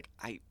other people. I was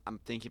like, I'm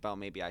thinking about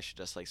maybe I should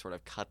just like sort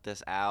of cut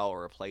this out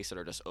or replace it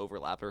or just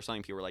overlap it or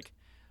something. People were like,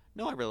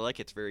 no, I really like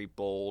it. It's very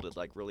bold. It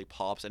like really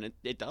pops, and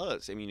it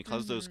does. I mean,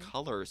 because those Mm-hmm.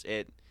 colors,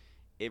 it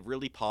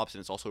really pops,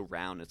 and it's also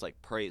round. It's like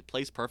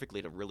plays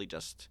perfectly to really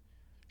just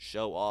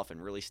show off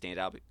and really stand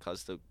out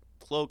because the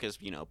cloak is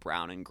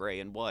brown and gray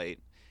and white.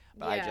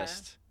 But Yeah.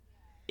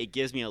 it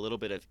gives me a little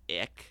bit of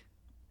ick.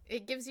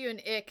 It gives you an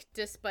ick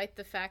despite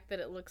the fact that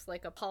it looks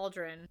like a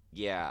pauldron,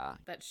 Yeah,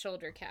 that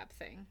shoulder cap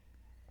thing.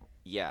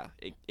 yeah,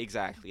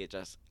 exactly.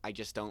 I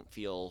just don't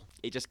feel.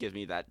 It just gives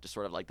me that just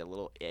sort of like the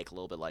little ick, a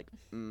little bit like,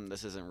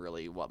 this isn't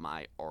really what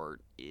my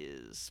art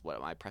is, what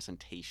my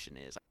presentation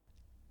is.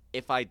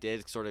 If I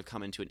did sort of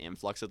come into an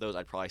influx of those,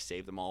 I'd probably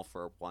save them all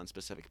for one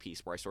specific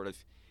piece where I sort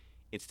of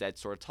instead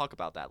sort of talk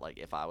about that. Like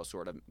if I was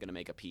sort of gonna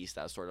make a piece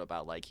that was sort of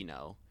about like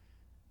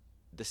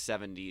the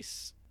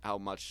 '70s, how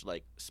much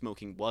like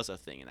smoking was a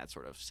thing in that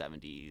sort of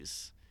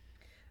 '70s.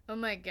 Oh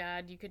my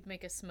god, you could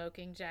make a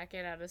smoking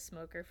jacket out of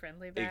smoker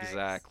friendly bags.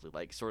 Exactly.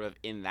 Like sort of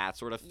in that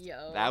sort of that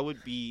Yo.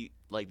 would be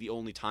like the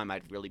only time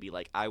I'd really be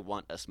like I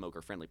want a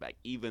smoker friendly bag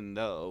even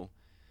though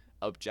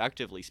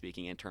objectively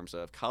speaking in terms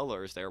of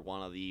colors they're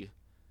one of the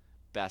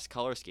best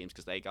color schemes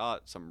because they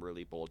got some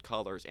really bold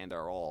colors and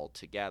they're all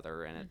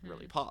together and it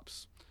really Mm-hmm.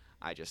 pops.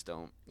 I just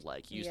don't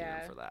like using them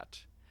Yeah. for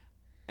that.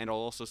 And I'll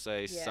also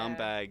say some Yeah.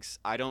 bags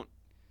I don't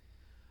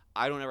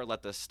ever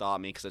let this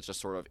stop me because it's just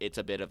sort of it's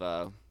a bit of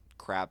a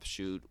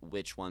crapshoot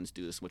which ones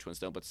do this, which ones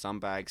don't. But some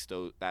bags,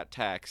 though, that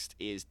text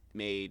is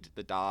made,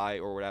 the dye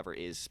or whatever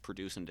is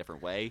produced in a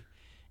different way,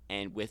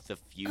 and with the Oh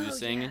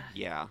fusing, yeah.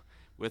 yeah,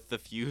 with the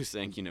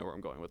fusing, you know where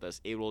I'm going with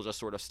this. It will just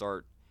sort of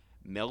start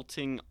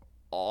melting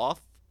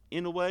off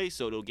in a way,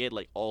 so it'll get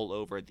like all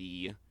over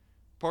the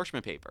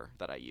parchment paper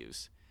that I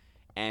use,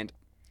 and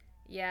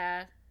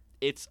Yeah.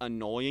 it's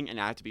annoying and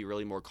I have to be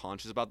really more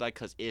conscious about that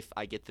because if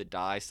I get the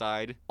dye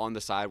side on the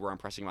side where I'm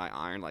pressing my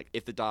iron, like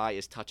if the dye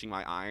is touching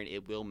my iron,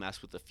 it will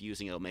mess with the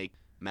fusing. It'll make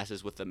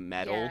messes with the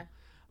metal. Yeah.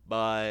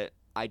 But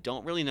I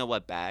don't really know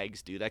what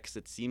bags do that because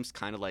it seems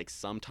kind of like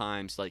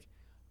sometimes like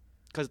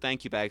because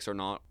thank you bags are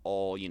not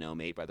all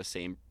made by the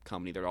same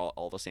company. They're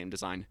all the same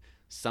design.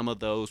 Some of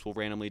those will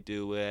randomly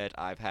do it.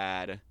 I've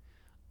had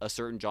a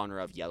certain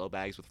genre of yellow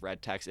bags with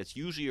red text. It's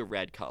usually a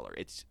red color.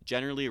 It's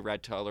generally a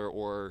red color,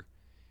 or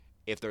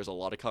if there's a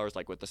lot of colors,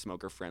 like with the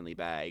smoker friendly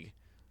bag,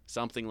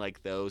 something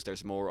like those,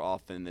 there's more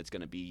often it's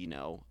going to be,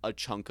 a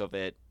chunk of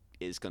it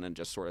is going to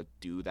just sort of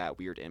do that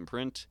weird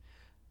imprint.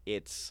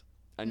 It's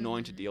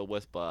annoying to Mm-hmm. deal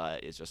with,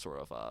 but it's just sort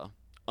of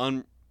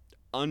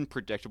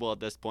unpredictable at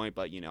this point.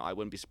 But, I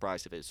wouldn't be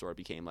surprised if it sort of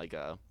became like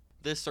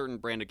this certain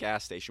brand of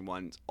gas station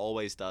one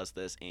always does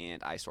this,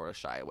 and I sort of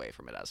shy away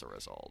from it as a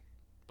result.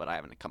 But I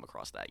haven't come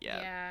across that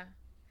yet. Yeah.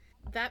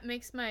 That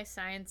makes my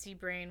sciencey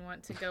brain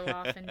want to go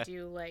off and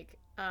do like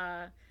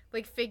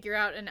figure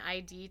out an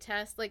ID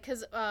test. Like,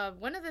 cause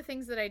one of the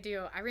things that I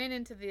do, I ran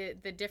into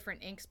the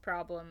different inks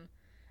problem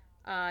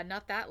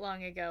not that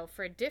long ago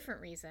for a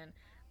different reason.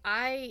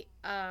 I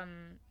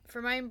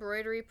for my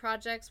embroidery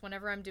projects,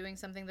 whenever I'm doing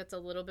something that's a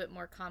little bit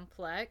more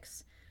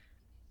complex,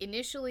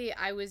 initially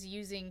I was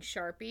using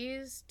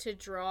Sharpies to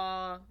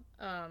draw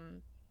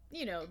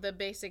the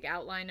basic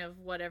outline of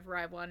whatever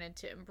I wanted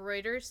to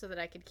embroider so that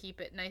I could keep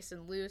it nice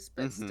and loose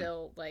but Mm-hmm.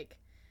 still like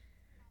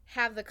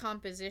have the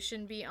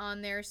composition be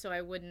on there so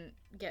I wouldn't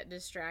get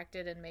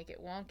distracted and make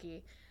it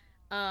wonky.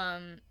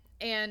 Um,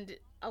 and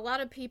a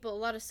lot of people, a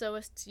lot of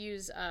sewists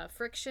use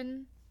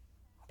friction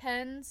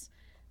pens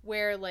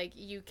where like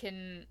you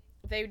can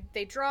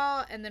they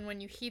draw and then when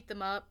you heat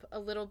them up a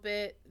little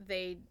bit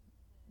the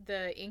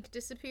ink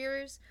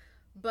disappears,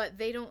 but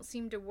they don't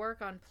seem to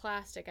work on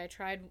plastic. I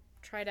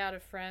tried out a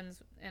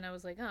friend's and I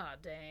was like, oh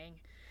dang.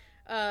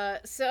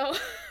 So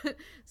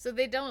so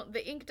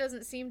the ink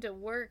doesn't seem to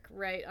work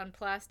right on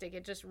plastic.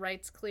 It just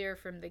writes clear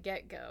from the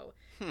get-go,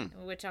 Hmm.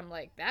 which I'm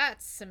like,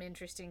 that's some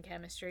interesting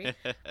chemistry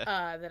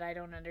that I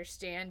don't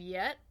understand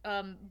yet.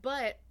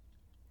 But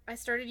I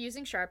started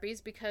using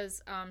Sharpies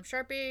because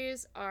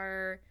Sharpies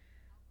are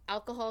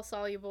alcohol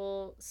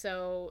soluble,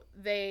 so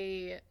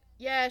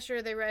yeah,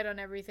 sure, they write on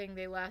everything,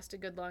 they last a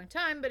good long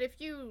time, but if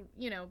you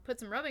put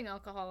some rubbing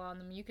alcohol on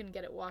them, you can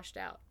get it washed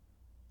out.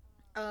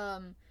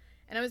 Um,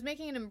 and I was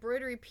making an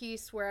embroidery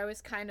piece where I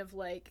was kind of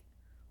like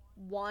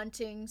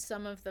wanting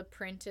some of the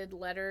printed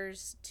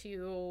letters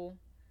to,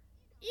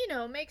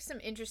 make some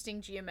interesting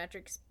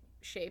geometric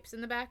shapes in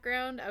the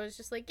background. I was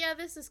just like, yeah,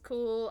 this is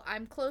cool.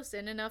 I'm close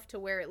in enough to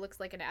where it looks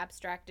like an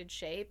abstracted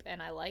shape,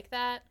 and I like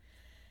that.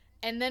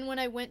 And then when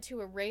I went to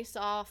erase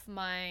off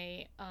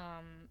my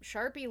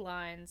Sharpie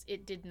lines,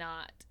 it did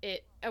not.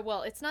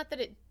 Well, it's not that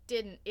it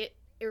didn't. It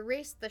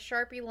erased the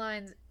Sharpie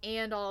lines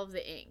and all of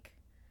the ink.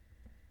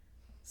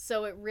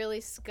 So it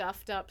really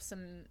scuffed up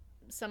some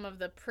of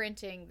the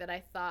printing that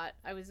I thought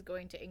I was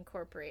going to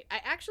incorporate. I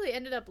actually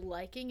ended up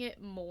liking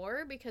it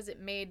more because it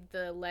made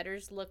the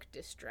letters look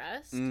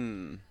distressed.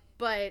 Mm.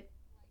 But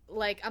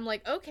like I'm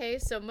like, okay,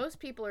 so most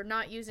people are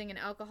not using an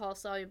alcohol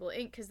soluble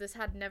ink because this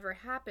had never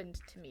happened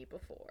to me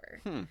before.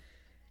 Hmm.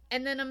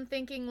 And then I'm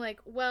thinking like,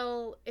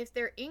 well, if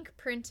they're ink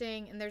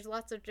printing and there's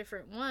lots of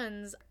different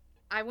ones,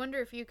 I wonder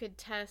if you could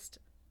test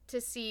to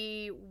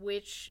see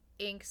which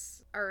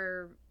inks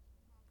are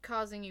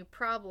causing you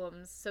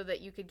problems so that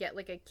you could get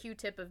like a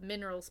Q-tip of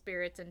mineral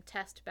spirits and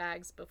test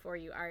bags before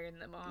you iron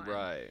them on.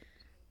 Right.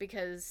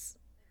 Because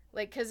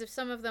if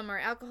some of them are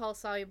alcohol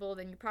soluble,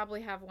 then you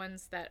probably have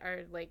ones that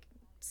are like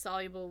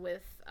soluble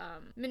with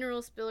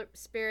mineral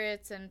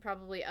spirits and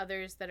probably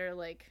others that are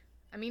like,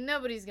 I mean,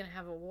 nobody's going to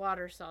have a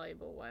water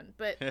soluble one,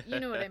 but you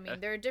know what I mean.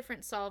 There are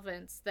different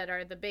solvents that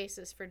are the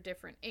basis for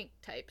different ink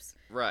types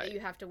Right. that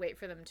you have to wait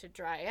for them to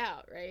dry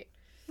out, right?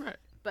 Right.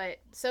 But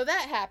so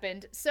that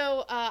happened.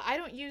 So I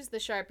don't use the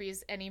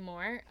Sharpies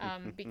anymore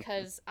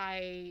because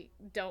I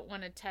don't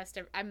want to test.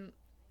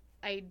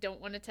 I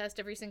don't want to test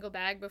every single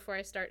bag before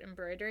I start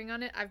embroidering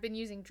on it. I've been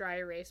using dry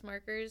erase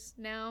markers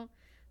now.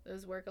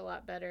 Those work a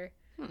lot better.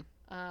 Hmm.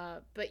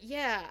 But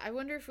yeah, I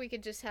wonder if we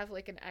could just have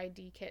like an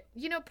ID kit.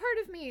 Part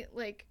of me,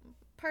 like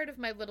part of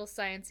my little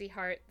sciencey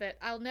heart, that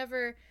I'll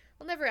never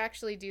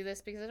actually do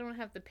this because I don't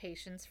have the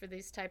patience for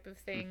these type of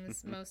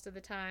things most of the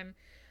time.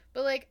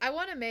 But like I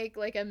want to make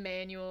like a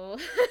manual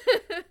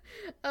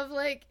of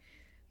like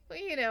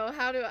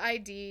how to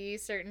ID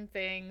certain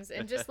things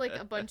and just like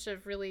a bunch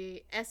of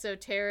really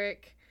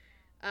esoteric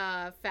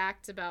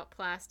facts about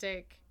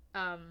plastic.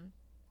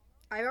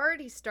 I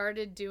already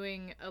started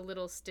doing a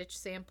little stitch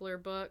sampler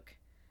book.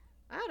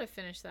 I ought to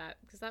finish that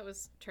because that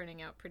was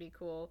turning out pretty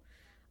cool.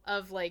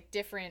 Of like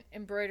different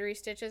embroidery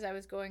stitches. I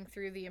was going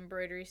through the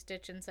embroidery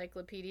stitch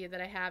encyclopedia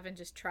that I have and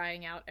just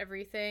trying out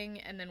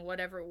everything, and then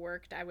whatever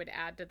worked I would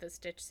add to the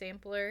stitch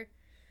sampler,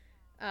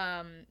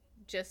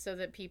 just so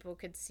that people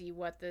could see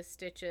what the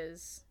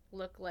stitches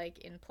look like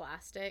in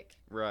plastic.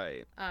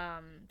 Right.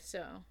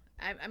 So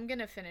I'm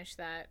gonna finish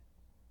that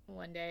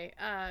one day.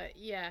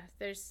 Yeah,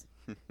 there's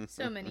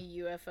so many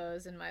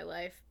UFOs in my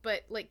life,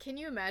 but like, can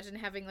you imagine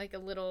having like a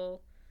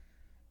little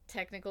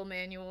technical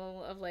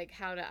manual of like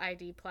how to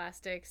ID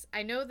plastics?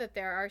 I know that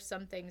there are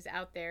some things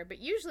out there, but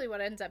usually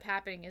what ends up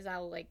happening is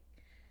I'll like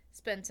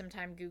spend some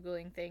time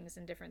Googling things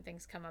and different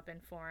things come up in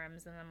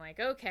forums. And I'm like,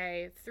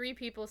 okay, 3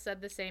 people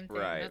said the same thing.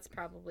 Right. That's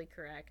probably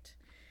correct.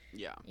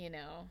 Yeah. You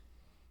know?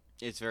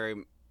 It's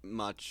very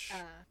much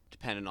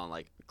dependent on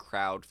like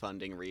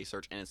crowdfunding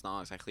research, and it's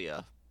not exactly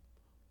a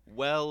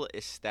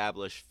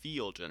well-established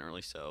field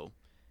generally. So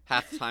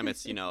half the time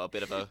it's a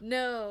bit of a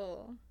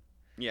no.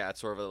 Yeah,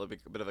 it's sort of a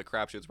bit of a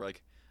crapshoot. It's where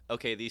like,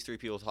 okay, these 3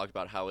 people talked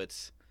about how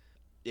it's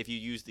if you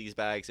use these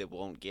bags, it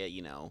won't get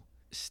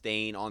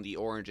stain on the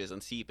oranges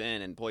and seep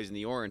in and poison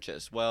the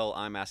oranges. Well,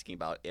 I'm asking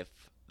about if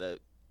the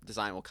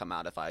design will come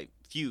out if I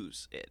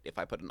fuse it, if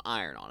I put an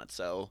iron on it.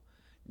 So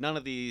none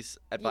of these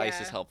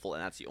advice is helpful,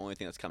 and that's the only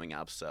thing that's coming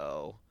up.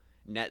 So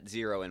net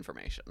zero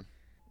information.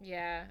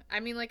 Yeah. I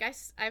mean, like,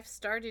 I've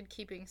started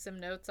keeping some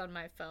notes on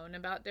my phone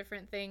about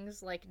different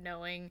things, like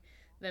knowing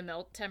the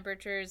melt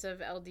temperatures of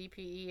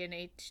LDPE and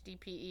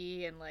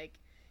HDPE and, like,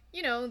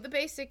 the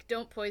basic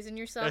don't poison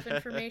yourself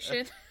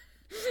information.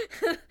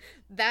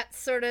 That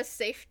sort of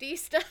safety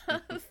stuff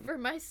for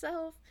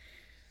myself.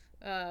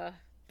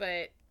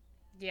 But,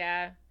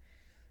 yeah.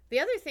 The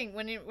other thing,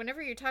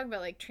 whenever you're talking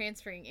about, like,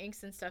 transferring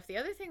inks and stuff, the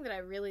other thing that I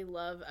really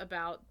love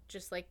about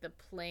just, like, the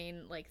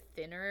plain, like,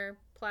 thinner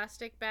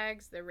plastic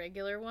bags, the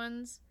regular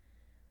ones,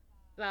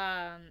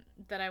 that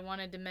I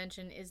wanted to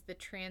mention is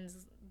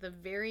the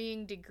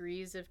varying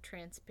degrees of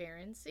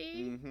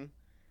transparency. Mm-hmm.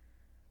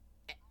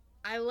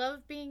 I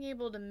love being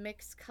able to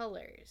mix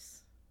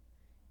colors.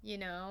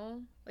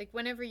 Like,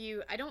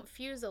 I don't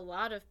fuse a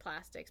lot of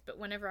plastics, but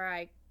whenever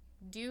I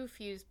do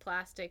fuse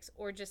plastics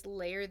or just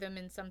layer them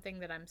in something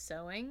that I'm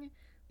sewing,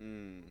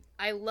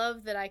 I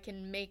love that I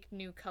can make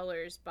new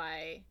colors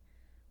by,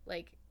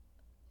 like,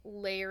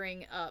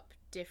 layering up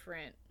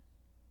different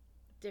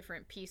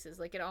pieces.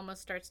 Like, it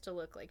almost starts to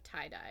look like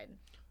tie-dyed.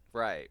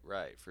 Right,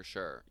 for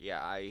sure.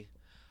 Yeah,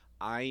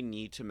 I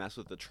need to mess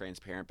with the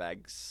transparent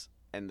bags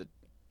and the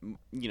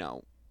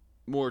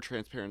more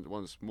transparent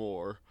ones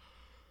more.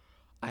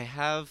 I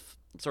have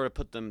sort of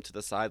put them to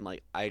the side and,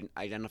 like, I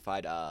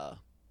identified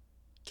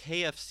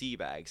KFC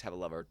bags have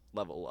a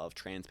level of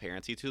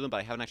transparency to them, but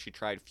I haven't actually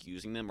tried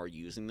fusing them or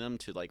using them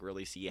to, like,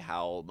 really see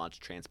how much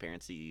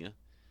transparency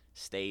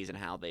stays and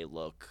how they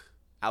look,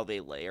 how they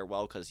layer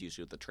well, because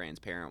usually with the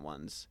transparent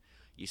ones,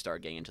 you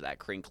start getting into that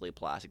crinkly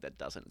plastic that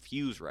doesn't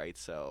fuse right,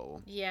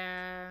 so...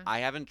 Yeah. I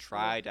haven't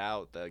tried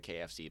out the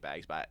KFC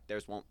bags, but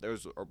those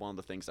are one of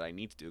the things that I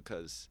need to do,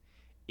 because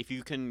if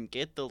you can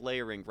get the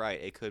layering right,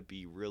 it could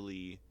be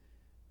really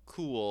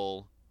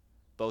cool,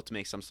 both to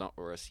make some sort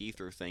of a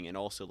see-through thing, and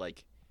also,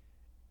 like,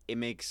 it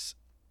makes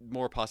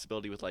more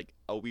possibility with, like,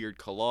 a weird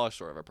collage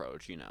sort of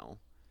approach,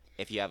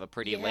 If you have a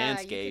pretty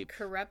landscape... you could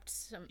corrupt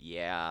some...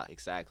 Yeah,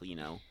 exactly,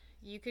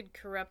 You could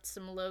corrupt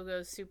some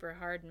logos super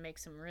hard and make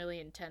some really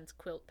intense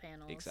quilt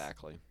panels.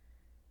 Exactly.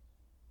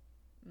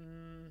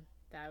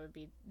 That would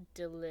be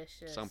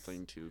delicious.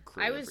 Something to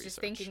creative research. I was just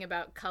thinking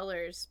about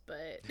colors,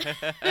 but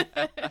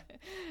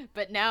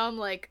but now I'm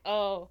like,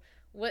 oh,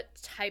 what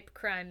type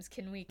crimes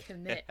can we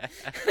commit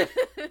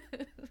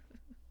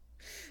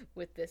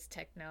with this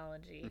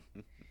technology?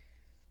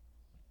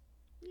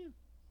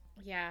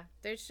 Yeah,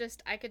 there's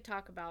just, I could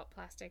talk about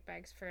plastic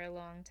bags for a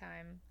long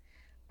time.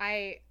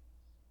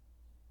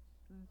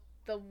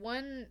 The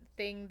one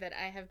thing that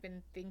I have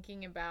been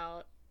thinking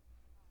about,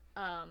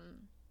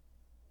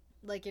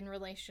 like, in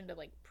relation to,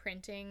 like,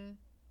 printing,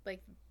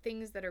 like,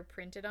 things that are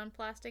printed on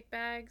plastic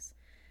bags,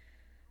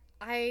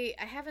 I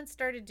haven't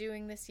started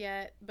doing this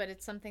yet, but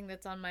it's something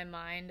that's on my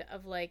mind,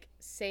 of, like,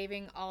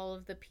 saving all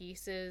of the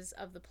pieces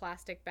of the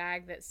plastic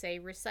bag that say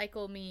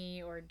recycle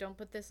me, or don't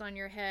put this on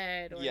your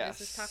head, or yes,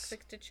 this is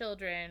toxic to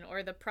children,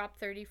 or the Prop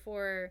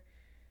 34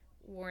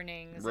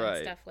 warnings right,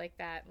 and stuff like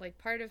that. Like,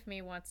 part of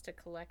me wants to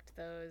collect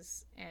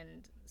those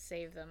and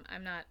save them.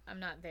 I'm not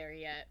there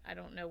yet. I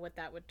don't know what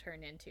that would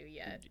turn into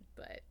yet,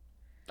 but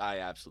I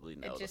absolutely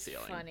know it's just the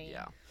feeling. Funny.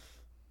 Yeah.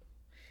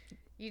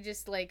 You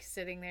just, like,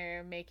 sitting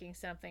there making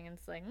something and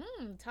it's like,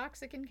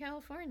 toxic in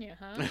California,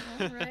 huh?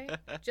 All right.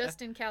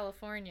 Just in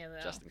California,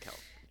 though. Just in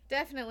California.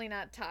 Definitely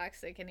not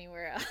toxic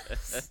anywhere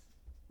else.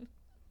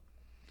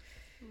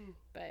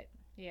 But,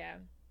 yeah.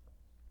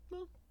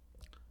 Well,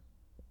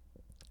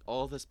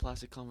 all this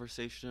plastic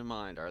conversation in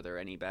mind, are there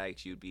any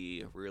bags you'd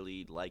be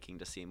really liking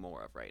to see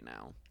more of right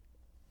now?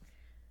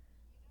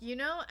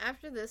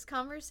 After this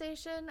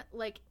conversation,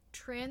 like,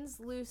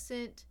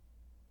 translucent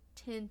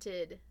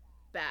tinted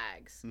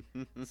bags.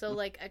 So,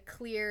 like, a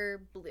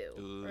clear blue.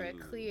 Ooh. Or a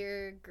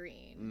clear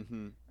green.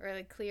 Mm-hmm. Or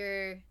a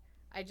clear,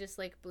 I just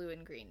like blue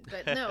and green.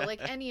 But no,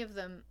 like, any of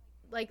them.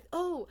 Like,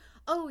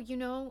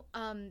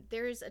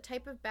 there's a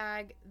type of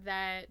bag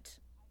that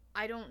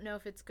I don't know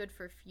if it's good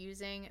for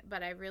fusing,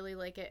 but I really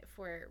like it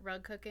for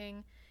rug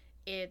cooking.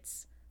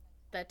 It's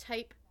the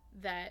type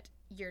that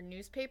your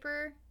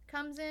newspaper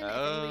comes in. If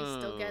anybody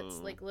still gets,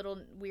 like,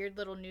 weird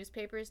little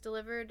newspapers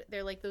delivered,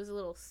 they're like those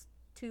little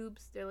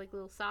tubes. They're like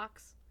little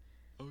socks.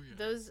 Oh, yeah.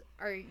 Those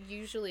are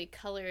usually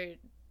colored,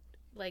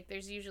 like,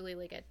 there's usually,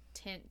 like, a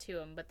tint to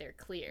them, but they're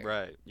clear.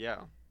 Right, yeah.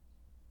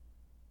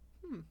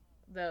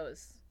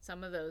 those.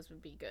 Some of those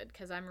would be good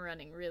because I'm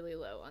running really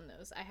low on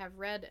those. I have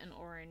red and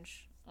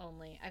orange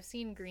only. I've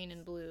seen green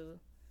and blue,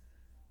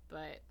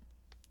 but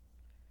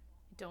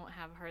don't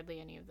have hardly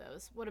any of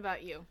those. What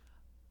about you?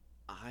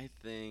 I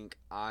think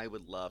I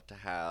would love to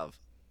have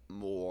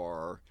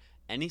more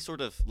any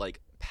sort of like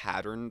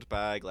patterned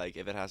bag, like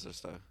if it has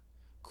just a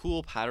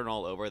cool pattern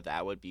all over,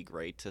 that would be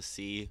great to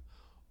see.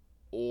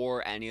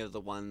 Or any of the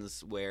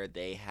ones where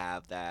they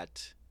have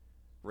that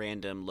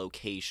random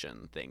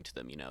location thing to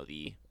them,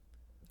 the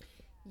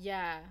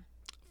Yeah.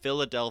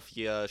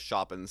 Philadelphia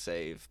shop and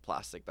save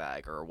plastic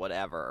bag or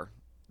whatever.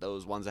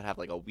 Those ones that have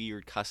like a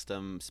weird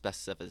custom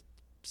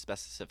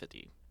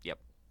specificity. Yep.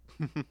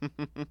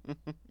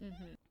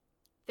 Mm-hmm.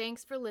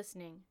 Thanks for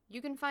listening.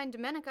 You can find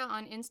Domenica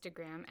on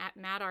Instagram at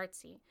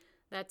MadArtsy.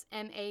 That's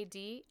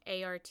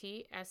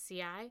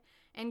MADARTSCI.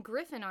 And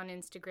Griffin on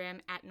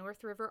Instagram at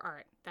North River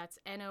Art. That's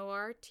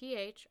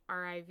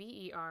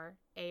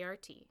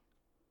NORTHRIVERART.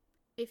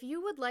 If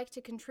you would like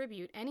to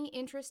contribute any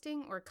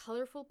interesting or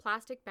colorful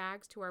plastic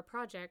bags to our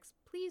projects,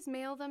 please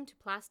mail them to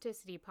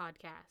Plasticity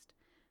Podcast.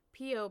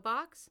 P.O.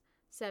 Box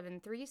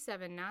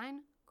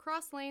 7379,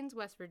 Cross Lanes,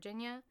 West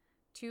Virginia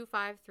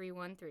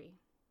 25313.